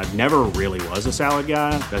 I never really was a salad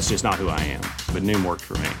guy. That's just not who I am. But Noom worked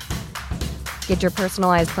for me. Get your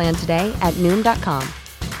personalized plan today at Noom.com.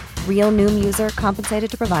 Real Noom user compensated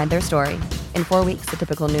to provide their story. In 4 weeks, the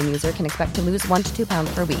typical Noom user can expect to lose 1 to 2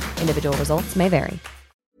 pounds per week. Individual results may vary.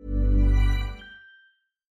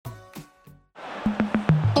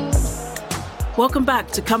 Welcome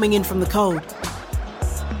back to Coming In From the Cold.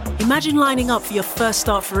 Imagine lining up for your first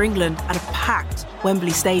start for England at a packed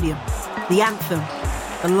Wembley Stadium. The anthem,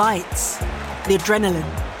 the lights, the adrenaline.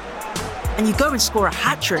 And you go and score a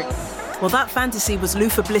hat-trick. Well, that fantasy was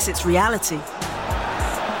Luther Blissett's reality.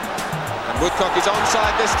 And Woodcock is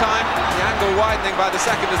onside this time. The angle widening by the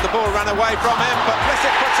second as the ball ran away from him, but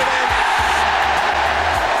Blissett puts it in.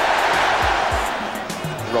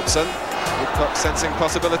 Robson, Woodcock sensing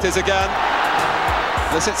possibilities again.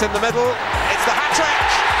 Blissett's in the middle, it's the hat-trick!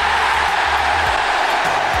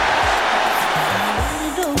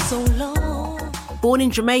 Born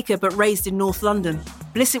in Jamaica but raised in North London,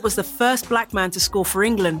 Blissett was the first black man to score for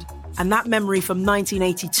England, and that memory from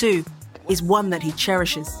 1982 is one that he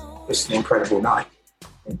cherishes. It's an incredible night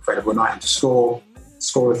and to score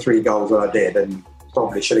the 3 goals that I did, and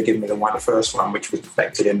probably should have given me the first one, which was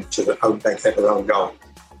deflected into the own back head of the own goal.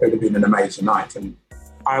 It would have been an amazing night. And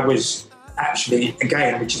I was actually,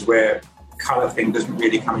 again, which is where colour thing doesn't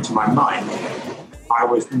really come into my mind, I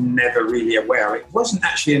was never really aware. It wasn't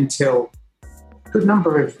actually until a good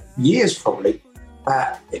number of years probably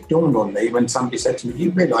that it dawned on me when somebody said to me,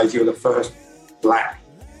 "You realise you're the first black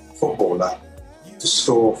footballer to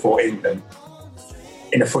score for England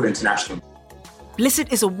in a full international."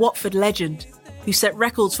 Blissett is a Watford legend who set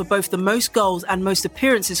records for both the most goals and most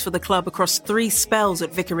appearances for the club across 3 spells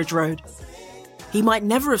at Vicarage Road. He might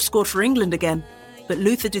never have scored for England again, but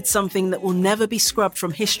Luther did something that will never be scrubbed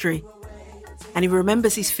from history. And he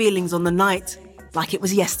remembers his feelings on the night like it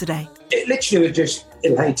was yesterday. It literally was just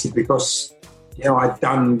elated because, I'd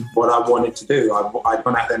done what I wanted to do. I'd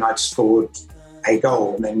gone out there and I'd scored a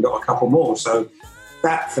goal and then got a couple more. So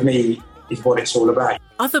that, for me, is what it's all about.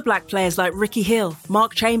 Other black players like Ricky Hill,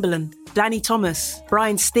 Mark Chamberlain, Danny Thomas,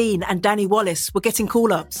 Brian Steen and Danny Wallace were getting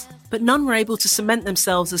call-ups, but none were able to cement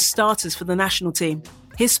themselves as starters for the national team.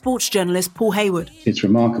 Here's sports journalist Paul Hayward. It's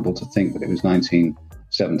remarkable to think that it was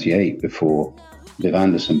 1978 before Liv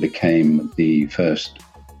Anderson became the first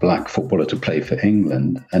black footballer to play for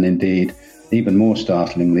England. And indeed, even more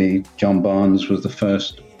startlingly, John Barnes was the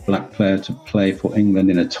first black player to play for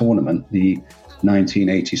England in a tournament, the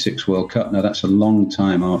 1986 World Cup. Now, that's a long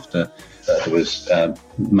time after there was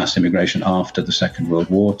mass immigration after the Second World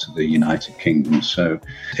War to the United Kingdom. So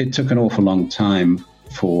it took an awful long time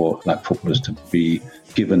for black footballers to be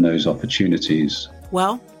given those opportunities.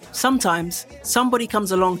 Well, sometimes somebody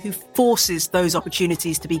comes along who forces those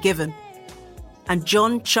opportunities to be given. And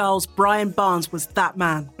John Charles Brian Barnes was that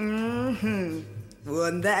man.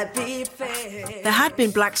 Wouldn't that be fair? There had been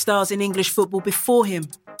black stars in English football before him,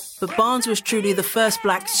 but Barnes was truly the first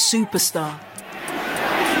black superstar.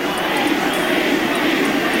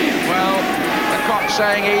 Well, the clock's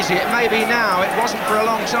saying easy. It may be now. It wasn't for a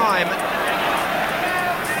long time.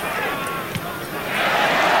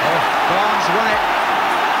 Barnes won it.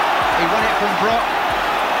 He won it from Brock.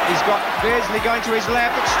 He's got Beardsley going to his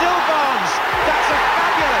left. It's still Barnes. That's a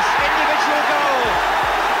fabulous individual goal.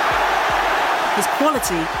 His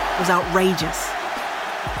quality was outrageous.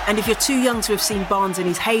 And if you're too young to have seen Barnes in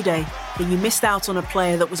his heyday, then you missed out on a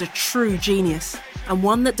player that was a true genius and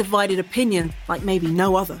one that divided opinion like maybe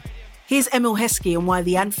no other. Here's Emil Heskey and why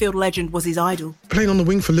the Anfield legend was his idol. Playing on the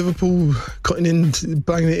wing for Liverpool, cutting in,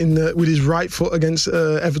 banging it in with his right foot against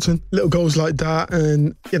Everton. Little goals like that,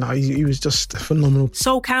 and he was just phenomenal.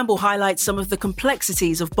 Sol Campbell highlights some of the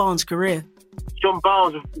complexities of Barnes' career. John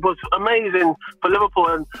Barnes was amazing for Liverpool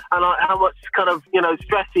and how much kind of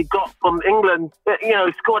stress he got from England. He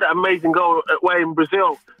scored that amazing goal away in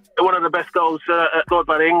Brazil. one of the best goals scored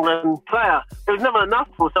by the England player. It was never enough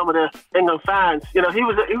for some of the England fans. You know, he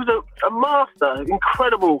was a master,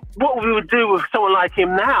 incredible. What we would do with someone like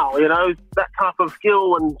him now, you know, that type of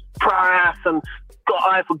skill and prowess and got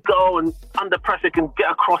eye for goal and under pressure can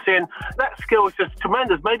get a cross in. That skill is just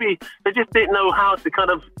tremendous. Maybe they just didn't know how to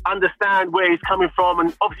kind of understand where he's coming from,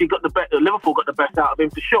 and obviously Liverpool got the best out of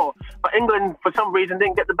him for sure. But England, for some reason,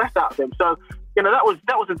 didn't get the best out of him. So, you know, that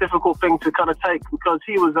was a difficult thing to kind of take because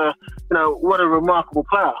he was what a remarkable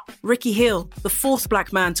player. Ricky Hill, the fourth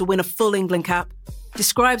black man to win a full England cap,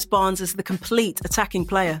 describes Barnes as the complete attacking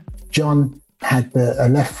player. John had a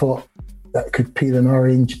left foot that could peel an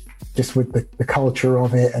orange, just with the culture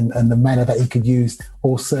of it and the manner that he could use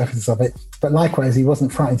all surfaces of it. But likewise, he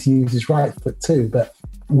wasn't frightened to use his right foot too. But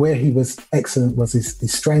where he was excellent was his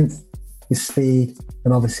strength, his speed,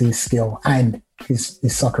 and obviously his skill and his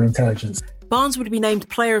soccer intelligence. Barnes would be named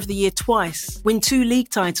Player of the Year twice, win 2 league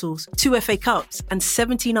titles, 2 FA Cups and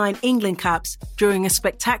 79 England caps during a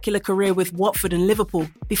spectacular career with Watford and Liverpool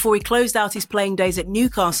before he closed out his playing days at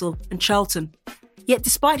Newcastle and Charlton. Yet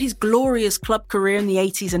despite his glorious club career in the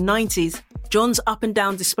 80s and 90s, John's up and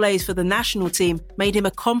down displays for the national team made him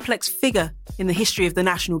a complex figure in the history of the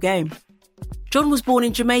national game. John was born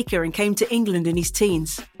in Jamaica and came to England in his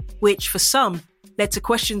teens, which for some led to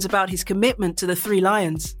questions about his commitment to the Three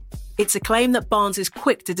Lions. It's a claim that Barnes is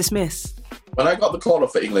quick to dismiss. When I got the call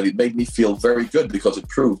up for England, it made me feel very good because it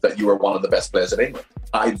proved that you were one of the best players in England.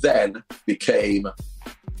 I then became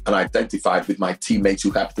and identified with my teammates who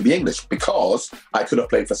happened to be English because I could have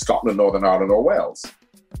played for Scotland, Northern Ireland or Wales.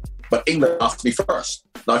 But England asked me first.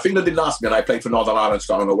 Now, if England didn't ask me and I played for Northern Ireland,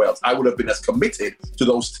 Scotland or Wales, I would have been as committed to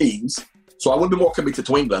those teams. So I would be more committed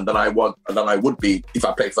to England than I would be if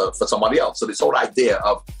I played for somebody else. So this whole idea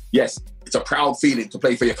of, yes, it's a proud feeling to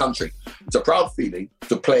play for your country. It's a proud feeling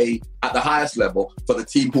to play at the highest level for the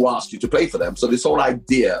team who asked you to play for them. So this whole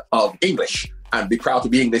idea of English and be proud to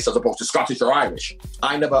be English as opposed to Scottish or Irish,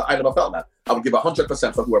 I never felt that. I would give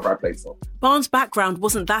 100% for whoever I played for. Barnes' background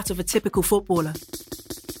wasn't that of a typical footballer.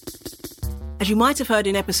 As you might have heard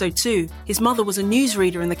in episode 2, his mother was a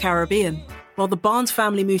newsreader in the Caribbean, while the Barnes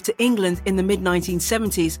family moved to England in the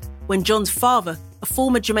mid-1970s when John's father, a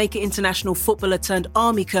former Jamaica international footballer turned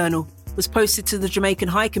army colonel, was posted to the Jamaican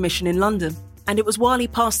High Commission in London. And it was while he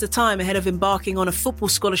passed the time ahead of embarking on a football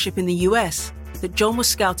scholarship in the US that John was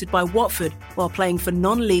scouted by Watford while playing for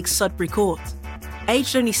non-league Sudbury Court.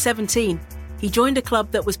 Aged only 17, he joined a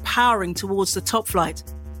club that was powering towards the top flight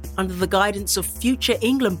under the guidance of future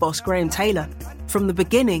England boss Graham Taylor. From the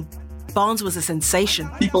beginning, Barnes was a sensation.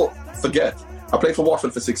 People forget, I played for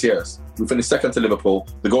Watford for 6 years. We finished second to Liverpool.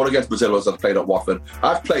 The goal against Brazil was that I played at Watford.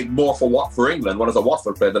 I've played more for England when I was a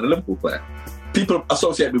Watford player than a Liverpool player. People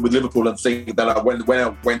associate me with Liverpool and think that when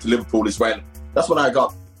I went to Liverpool that's when I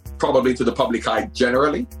got probably to the public eye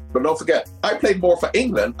generally. But don't forget, I played more for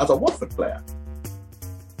England as a Watford player.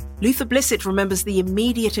 Luther Blissett remembers the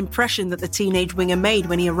immediate impression that the teenage winger made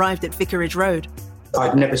when he arrived at Vicarage Road.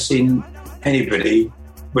 I'd never seen anybody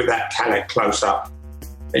with that talent close up.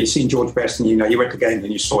 You've seen George Best and you went to games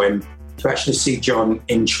and you saw him. To actually see John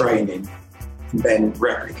in training and then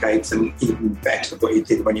replicate and even better what he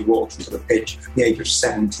did when he walked into the pitch at the age of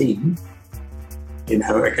 17,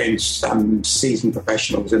 against some seasoned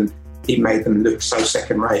professionals, and he made them look so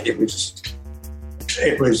second-rate. It's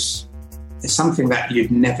something that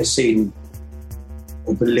you'd never seen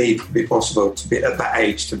or believed could be possible to be at that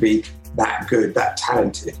age, to be that good, that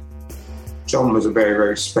talented. John was a very,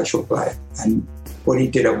 very special player, and what he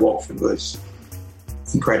did at Watford was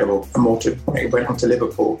incredible. And more to the point, he went on to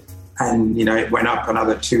Liverpool, and it went up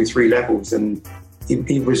another 2-3 levels, and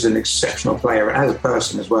he was an exceptional player and as a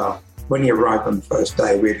person as well. When he arrived on the first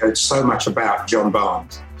day, we'd heard so much about John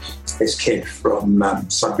Barnes, this kid from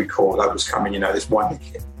Sudbury Court that was coming, this wonder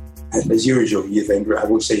kid. And as usual, you think, right,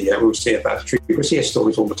 we'll see if that's true. We'll see his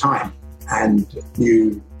stories all the time. And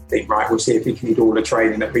you think, right, we'll see if he can do all the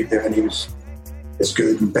training that we do. And he was as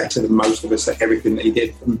good and better than most of us at everything that he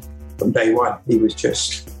did from day one. He was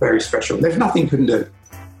just very special. There's nothing he couldn't do.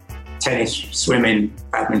 Tennis, swimming,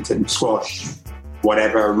 badminton, squash,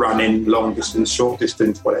 whatever, running, long distance, short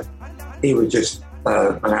distance, whatever. He was just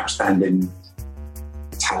an outstanding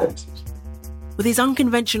talent. With his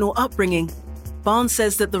unconventional upbringing, Barnes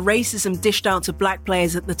says that the racism dished out to black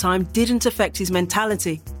players at the time didn't affect his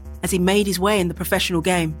mentality as he made his way in the professional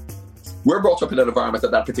game. We're brought up in an environment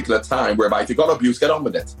at that particular time whereby if you got abused, get on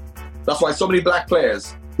with it. That's why so many black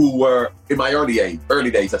players who were in my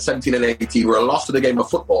early days at 17 and 18 were lost to the game of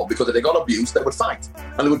football because if they got abused, they would fight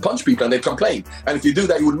and they would punch people and they'd complain. And if you do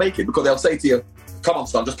that, you would make it because they'll say to you, come on,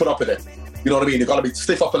 son, just put up with it. You know what I mean? You've got to be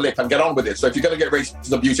stiff upper lip and get on with it. So if you're going to get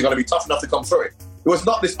racist abuse, you've got to be tough enough to come through it. It was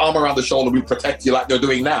not this arm around the shoulder, we protect you like they're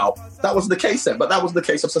doing now. That wasn't the case then, but that was the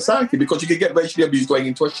case of society because you could get racially abused going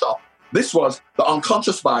into a shop. This was the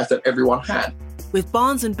unconscious bias that everyone had. With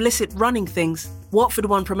Barnes and Blissett running things, Watford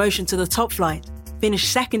won promotion to the top flight,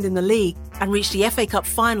 finished second in the league and reached the FA Cup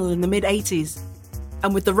final in the mid-80s.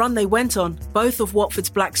 And with the run they went on, both of Watford's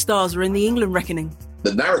Black Stars are in the England reckoning.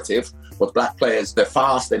 The narrative was black players, they're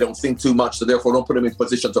fast, they don't think too much, so therefore don't put them in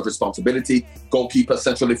positions of responsibility. Goalkeepers,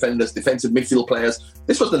 central defenders, defensive midfield players.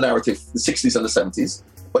 This was the narrative, the 60s and the 70s.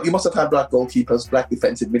 But you must have had black goalkeepers, black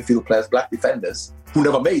defensive midfield players, black defenders who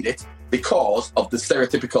never made it because of the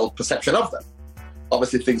stereotypical perception of them.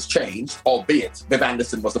 Obviously, things changed, albeit Viv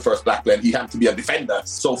Anderson was the first black player. He happened to be a defender.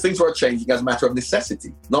 So things were changing as a matter of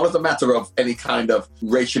necessity, not as a matter of any kind of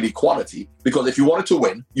racial equality. Because if you wanted to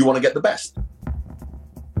win, you want to get the best.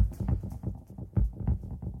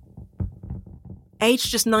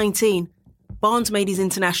 Aged just 19, Barnes made his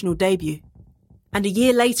international debut. And a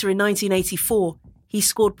year later in 1984, he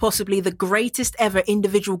scored possibly the greatest ever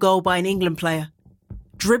individual goal by an England player,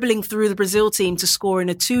 dribbling through the Brazil team to score in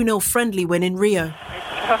a 2-0 friendly win in Rio.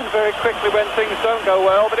 It's done very quickly when things don't go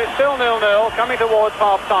well, but it's still 0-0, coming towards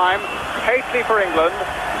half-time. Hasty for England.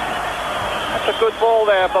 That's a good ball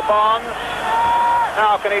there for Barnes.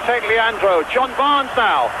 Now, can he take Leandro? John Barnes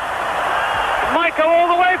now. It might go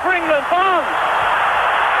all the way for England. Barnes!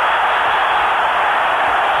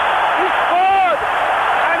 He scored!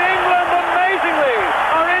 And England, amazingly,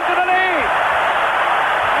 are into the lead.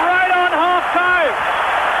 Right on half-time.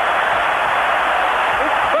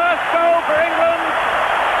 His first goal for England,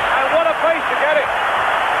 and what a place to get it.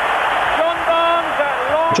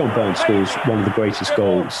 John Barnes scores one of the greatest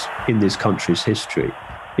goals in this country's history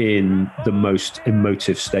in the most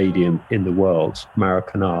emotive stadium in the world,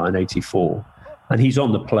 Maracanã, in '84. And he's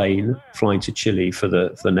on the plane flying to Chile for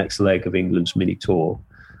the next leg of England's mini tour.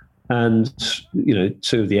 And, you know,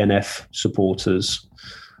 two of the NF supporters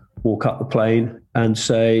walk up the plane and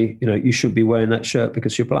say, you know, you should be wearing that shirt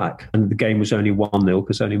because you're black. And the game was only 1-0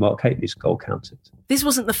 because only Mark Hateley's goal counted. This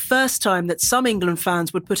wasn't the first time that some England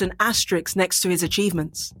fans would put an asterisk next to his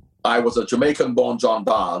achievements. I was a Jamaican-born John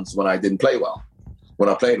Barnes when I didn't play well. When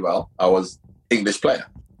I played well, I was English player.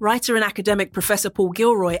 Writer and academic Professor Paul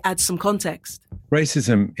Gilroy adds some context.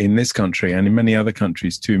 Racism in this country and in many other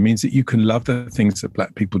countries too means that you can love the things that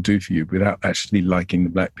black people do for you without actually liking the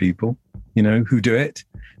black people, you know, who do it.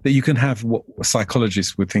 That you can have what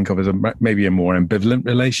psychologists would think of as maybe a more ambivalent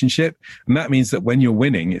relationship. And that means that when you're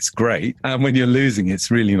winning, it's great. And when you're losing, it's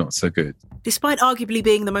really not so good. Despite arguably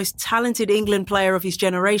being the most talented England player of his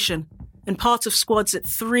generation and part of squads at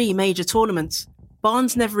 3 major tournaments,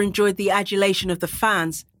 Barnes never enjoyed the adulation of the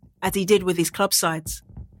fans as he did with his club sides.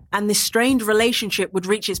 And this strained relationship would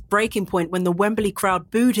reach its breaking point when the Wembley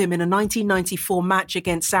crowd booed him in a 1994 match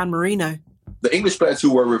against San Marino. The English players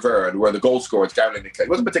who were revered were the goal scorers. Gary Lineker. He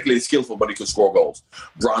wasn't particularly skillful, but he could score goals.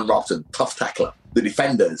 Brian Robson, tough tackler. The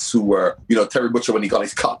defenders who were, you know, Terry Butcher when he got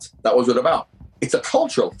his cut. That was what it about. It's a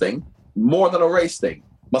cultural thing more than a race thing.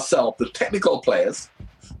 Myself, the technical players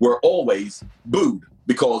were always booed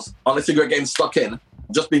because unless you were getting stuck in,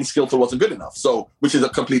 just being skillful wasn't good enough. So, which is a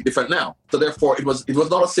complete different now. So therefore, it was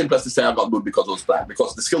not as simple as to say I got booed because I was black,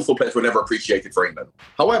 because the skillful players were never appreciated for England.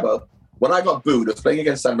 However, when I got booed, I was playing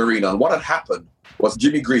against San Marino, and what had happened was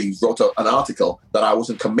Jimmy Greaves wrote an article that I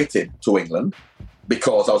wasn't committed to England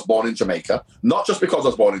because I was born in Jamaica. Not just because I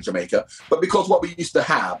was born in Jamaica, but because what we used to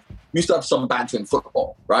have some banter in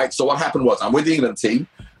football, right? So what happened was I'm with the England team,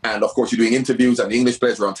 and of course you're doing interviews, and the English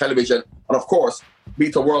players were on television, and of course,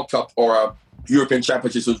 beat a World Cup or a European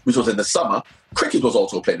Championships, which was in the summer. Cricket was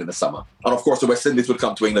also played in the summer. And of course, the West Indies would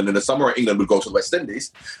come to England in the summer, or England would go to the West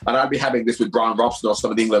Indies. And I'd be having this with Brian Robson or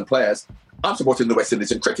some of the England players. I'm supporting the West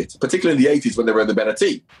Indies in cricket, particularly in the 80s when they were in the better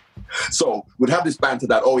team. So we'd have this banter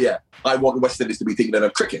that, oh yeah, I want the West Indies to beat England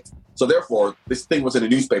in cricket. So therefore, this thing was in the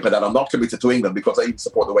newspaper that I'm not committed to England because I even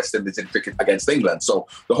support the West Indies in cricket against England. So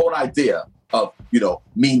the whole idea of, you know,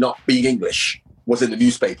 me not being English was in the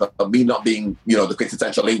newspaper, of me not being, you know, the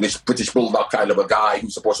quintessential English British Bulldog kind of a guy who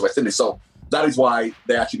supports the West Indies. So that is why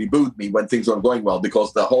they actually booed me when things weren't going well,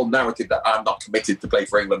 because the whole narrative that I'm not committed to play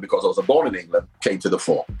for England because I was born in England came to the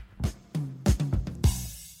fore.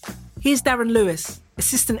 Here's Darren Lewis,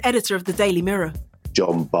 assistant editor of the Daily Mirror.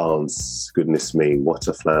 John Barnes, goodness me, what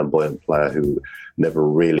a flamboyant player who never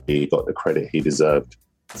really got the credit he deserved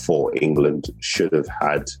for England. Should have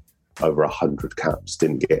had over 100 caps,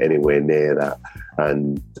 didn't get anywhere near that.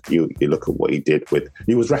 And you look at what he did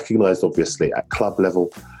he was recognised obviously at club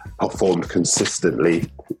level, performed consistently,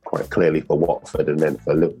 quite clearly for Watford and then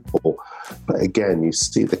for Liverpool. But again, you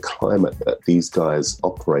see the climate that these guys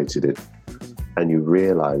operated in, and you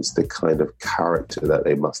realise the kind of character that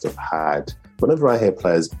they must have had. Whenever I hear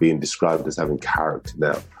players being described as having character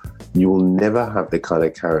now, you will never have the kind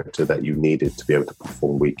of character that you needed to be able to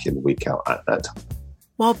perform week in, week out at that time.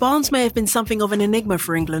 While Barnes may have been something of an enigma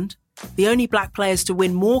for England, the only black players to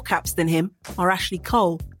win more caps than him are Ashley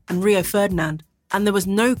Cole and Rio Ferdinand, and there was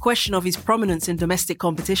no question of his prominence in domestic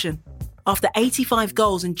competition. After 85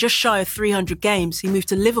 goals and just shy of 300 games, he moved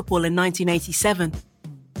to Liverpool in 1987.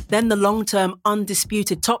 Then the long-term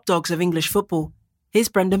undisputed top dogs of English football. Here's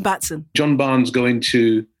Brendan Batson. John Barnes going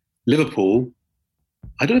to Liverpool,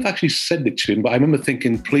 I don't know if I actually said it to him, but I remember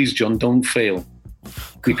thinking, please, John, don't fail.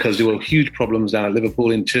 Because there were huge problems down at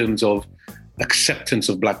Liverpool in terms of acceptance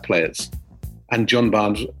of black players. And John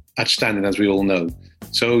Barnes, outstanding, as we all know.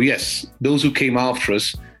 So, yes, those who came after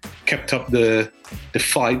us kept up the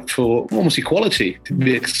fight for almost equality, to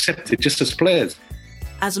be accepted just as players.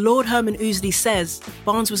 As Lord Herman Ousley says,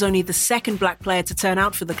 Barnes was only the second black player to turn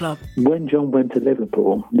out for the club. When John went to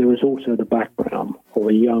Liverpool, there was also the background of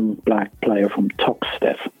a young black player from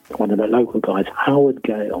Toxteth, one of the local guys, Howard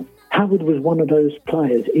Gale. Howard was one of those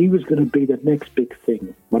players. He was going to be the next big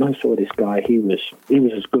thing. When I saw this guy, he was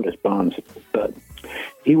as good as Barnes, but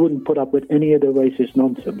he wouldn't put up with any of the racist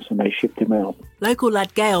nonsense, and they shipped him out. Local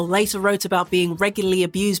lad Gale later wrote about being regularly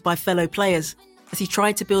abused by fellow players as he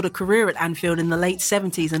tried to build a career at Anfield in the late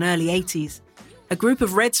 70s and early 80s. A group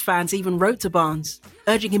of Reds fans even wrote to Barnes,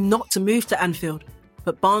 urging him not to move to Anfield,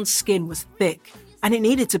 but Barnes' skin was thick, and it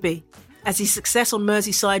needed to be, as his success on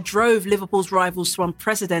Merseyside drove Liverpool's rivals to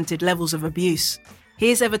unprecedented levels of abuse.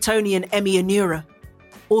 Here's Evertonian Emi Anura,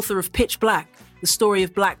 author of Pitch Black, the story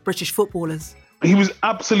of black British footballers. He was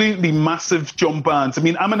absolutely massive, John Barnes. I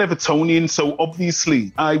mean, I'm an Evertonian, so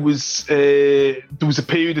obviously there was a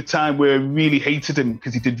period of time where I really hated him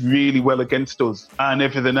because he did really well against us and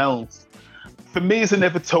everything else. For me as an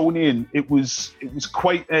Evertonian, it was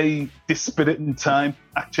quite a dispiriting time,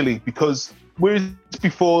 actually, because whereas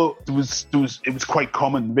before it was quite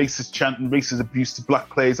common, racist chanting, racist abuse to black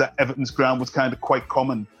players at Everton's ground was kind of quite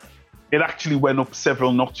common. It actually went up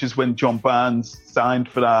several notches when John Barnes signed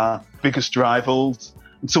for our biggest rivals.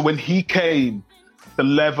 And so when he came, the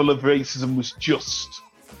level of racism was just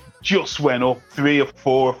went up 3 or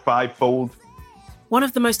 4 or 5-fold. One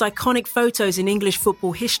of the most iconic photos in English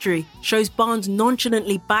football history shows Barnes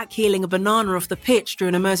nonchalantly backheeling a banana off the pitch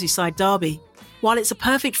during a Merseyside derby. While it's a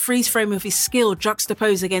perfect freeze frame of his skill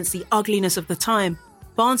juxtaposed against the ugliness of the time,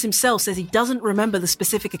 Barnes himself says he doesn't remember the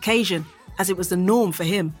specific occasion, as it was the norm for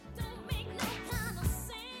him.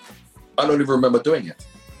 I don't even remember doing it.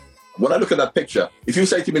 When I look at that picture, if you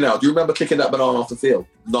say to me now, do you remember kicking that banana off the field?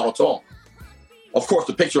 Not at all. Of course,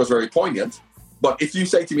 the picture was very poignant, but if you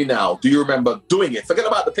say to me now, do you remember doing it? Forget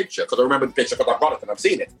about the picture, because I remember the picture because I've got it and I've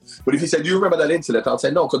seen it. But if you say, do you remember that incident? I'll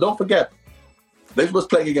say no, because don't forget, they was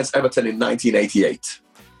playing against Everton in 1988.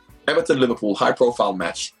 Everton-Liverpool, high-profile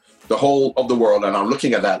match. The whole of the world, and I'm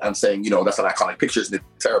looking at that and saying, that's an iconic picture, isn't it?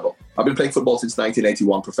 Terrible. I've been playing football since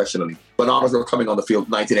 1981 professionally. Bananas were coming on the field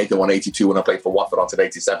 1981, 82 when I played for Watford until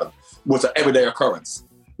 87. It was an everyday occurrence.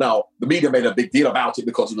 Now, the media made a big deal about it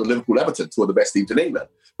because of the Liverpool Evertons, who were the best teams in England.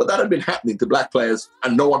 But that had been happening to black players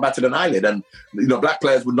and no one batted an eyelid. And, black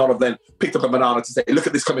players would not have then picked up a banana to say, look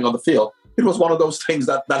at this coming on the field. It was one of those things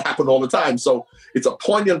that happened all the time. So it's a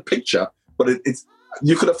poignant picture, but it's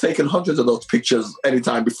you could have taken hundreds of those pictures any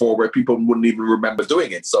time before where people wouldn't even remember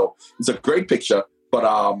doing it. So it's a great picture, but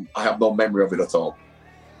I have no memory of it at all.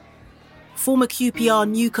 Former QPR,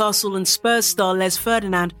 Newcastle and Spurs star Les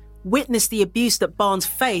Ferdinand witnessed the abuse that Barnes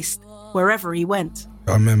faced wherever he went.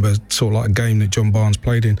 I remember sort of like a game that John Barnes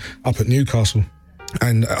played in up at Newcastle,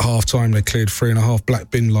 and at half-time they cleared 3.5 black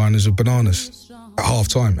bin liners of bananas at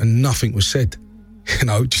half-time and nothing was said.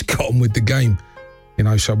 Just got on with the game.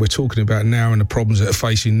 So we're talking about now and the problems that are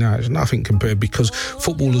facing now. It's nothing compared, because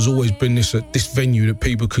football has always been this venue that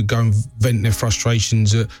people could go and vent their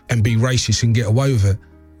frustrations at and be racist and get away with it.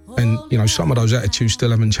 And, some of those attitudes still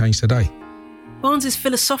haven't changed today. Barnes is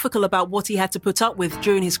philosophical about what he had to put up with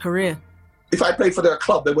during his career. If I played for their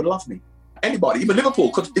club, they would love me. Anybody, even Liverpool.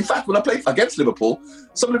 Because, in fact, when I played against Liverpool,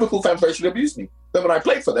 some Liverpool fans racially abused me. Then when I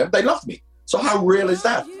played for them, they loved me. So how real is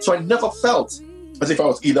that? So I never felt as if I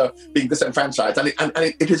was either being disenfranchised. And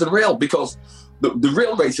it isn't real, because the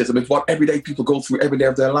real racism is what everyday people go through every day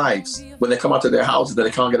of their lives. When they come out of their houses,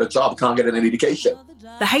 they can't get a job, can't get an education.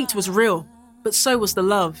 The hate was real, but so was the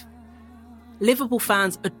love. Liverpool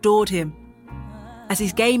fans adored him. As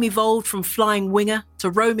his game evolved from flying winger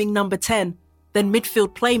to roaming number 10, then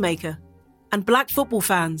midfield playmaker, and black football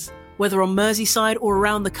fans, whether on Merseyside or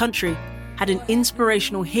around the country, had an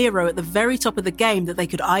inspirational hero at the very top of the game that they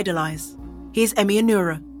could idolise. Here's Emi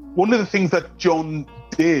Onuora. One of the things that John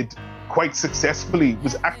did quite successfully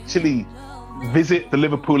was actually visit the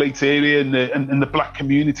Liverpool 8 area and the black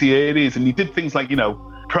community areas. And he did things like,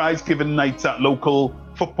 prize-giving nights at local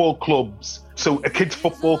football clubs. So a kids'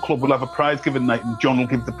 football club will have a prize-giving night and John will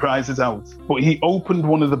give the prizes out. But he opened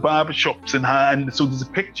one of the barber shops and so there's a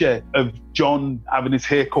picture of John having his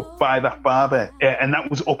hair cut by that barber. And that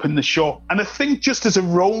was up in the shop. And I think just as a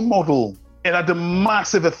role model, it had a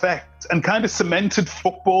massive effect and kind of cemented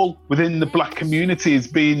football within the black community as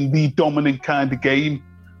being the dominant kind of game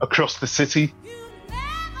across the city.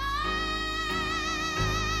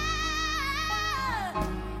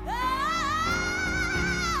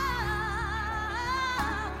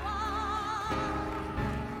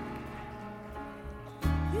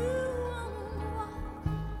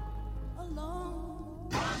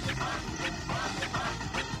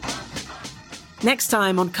 Next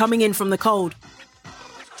time on Coming In From the Cold,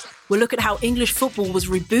 we'll look at how English football was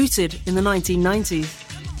rebooted in the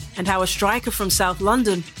 1990s and how a striker from South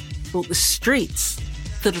London brought the streets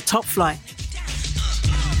to the top flight.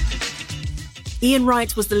 Ian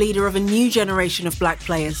Wright was the leader of a new generation of black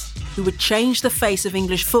players who would change the face of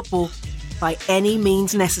English football by any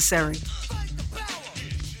means necessary.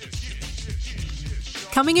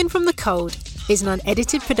 Coming In From the Cold is an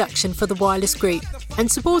unedited production for the Wireless Group and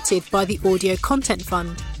supported by the Audio Content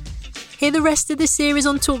Fund. Hear the rest of the series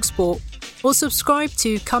on TalkSport or subscribe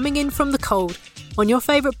to Coming In From the Cold on your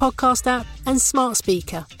favourite podcast app and smart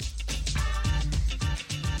speaker.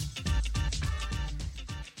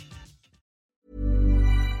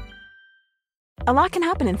 A lot can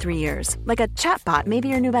happen in 3 years, like a chatbot may be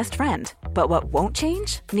your new best friend. But what won't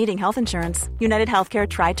change? Needing health insurance. United Healthcare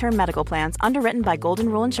Tri-Term Medical Plans, underwritten by Golden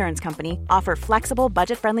Rule Insurance Company, offer flexible,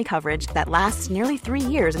 budget-friendly coverage that lasts nearly 3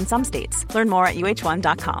 years in some states. Learn more at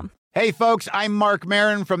uh1.com. Hey, folks, I'm Mark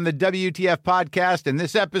Maron from the WTF Podcast, and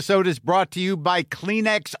this episode is brought to you by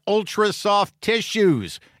Kleenex Ultra Soft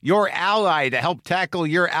Tissues, your ally to help tackle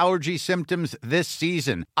your allergy symptoms this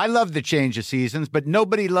season. I love the change of seasons, but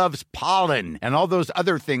nobody loves pollen and all those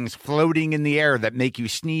other things floating in the air that make you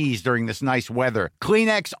sneeze during this nice weather.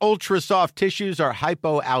 Kleenex Ultra Soft Tissues are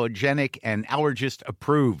hypoallergenic and allergist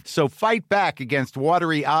approved, so fight back against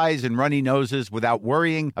watery eyes and runny noses without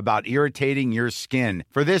worrying about irritating your skin.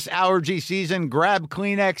 For this allergy season, grab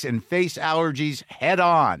Kleenex and face allergies head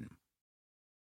on.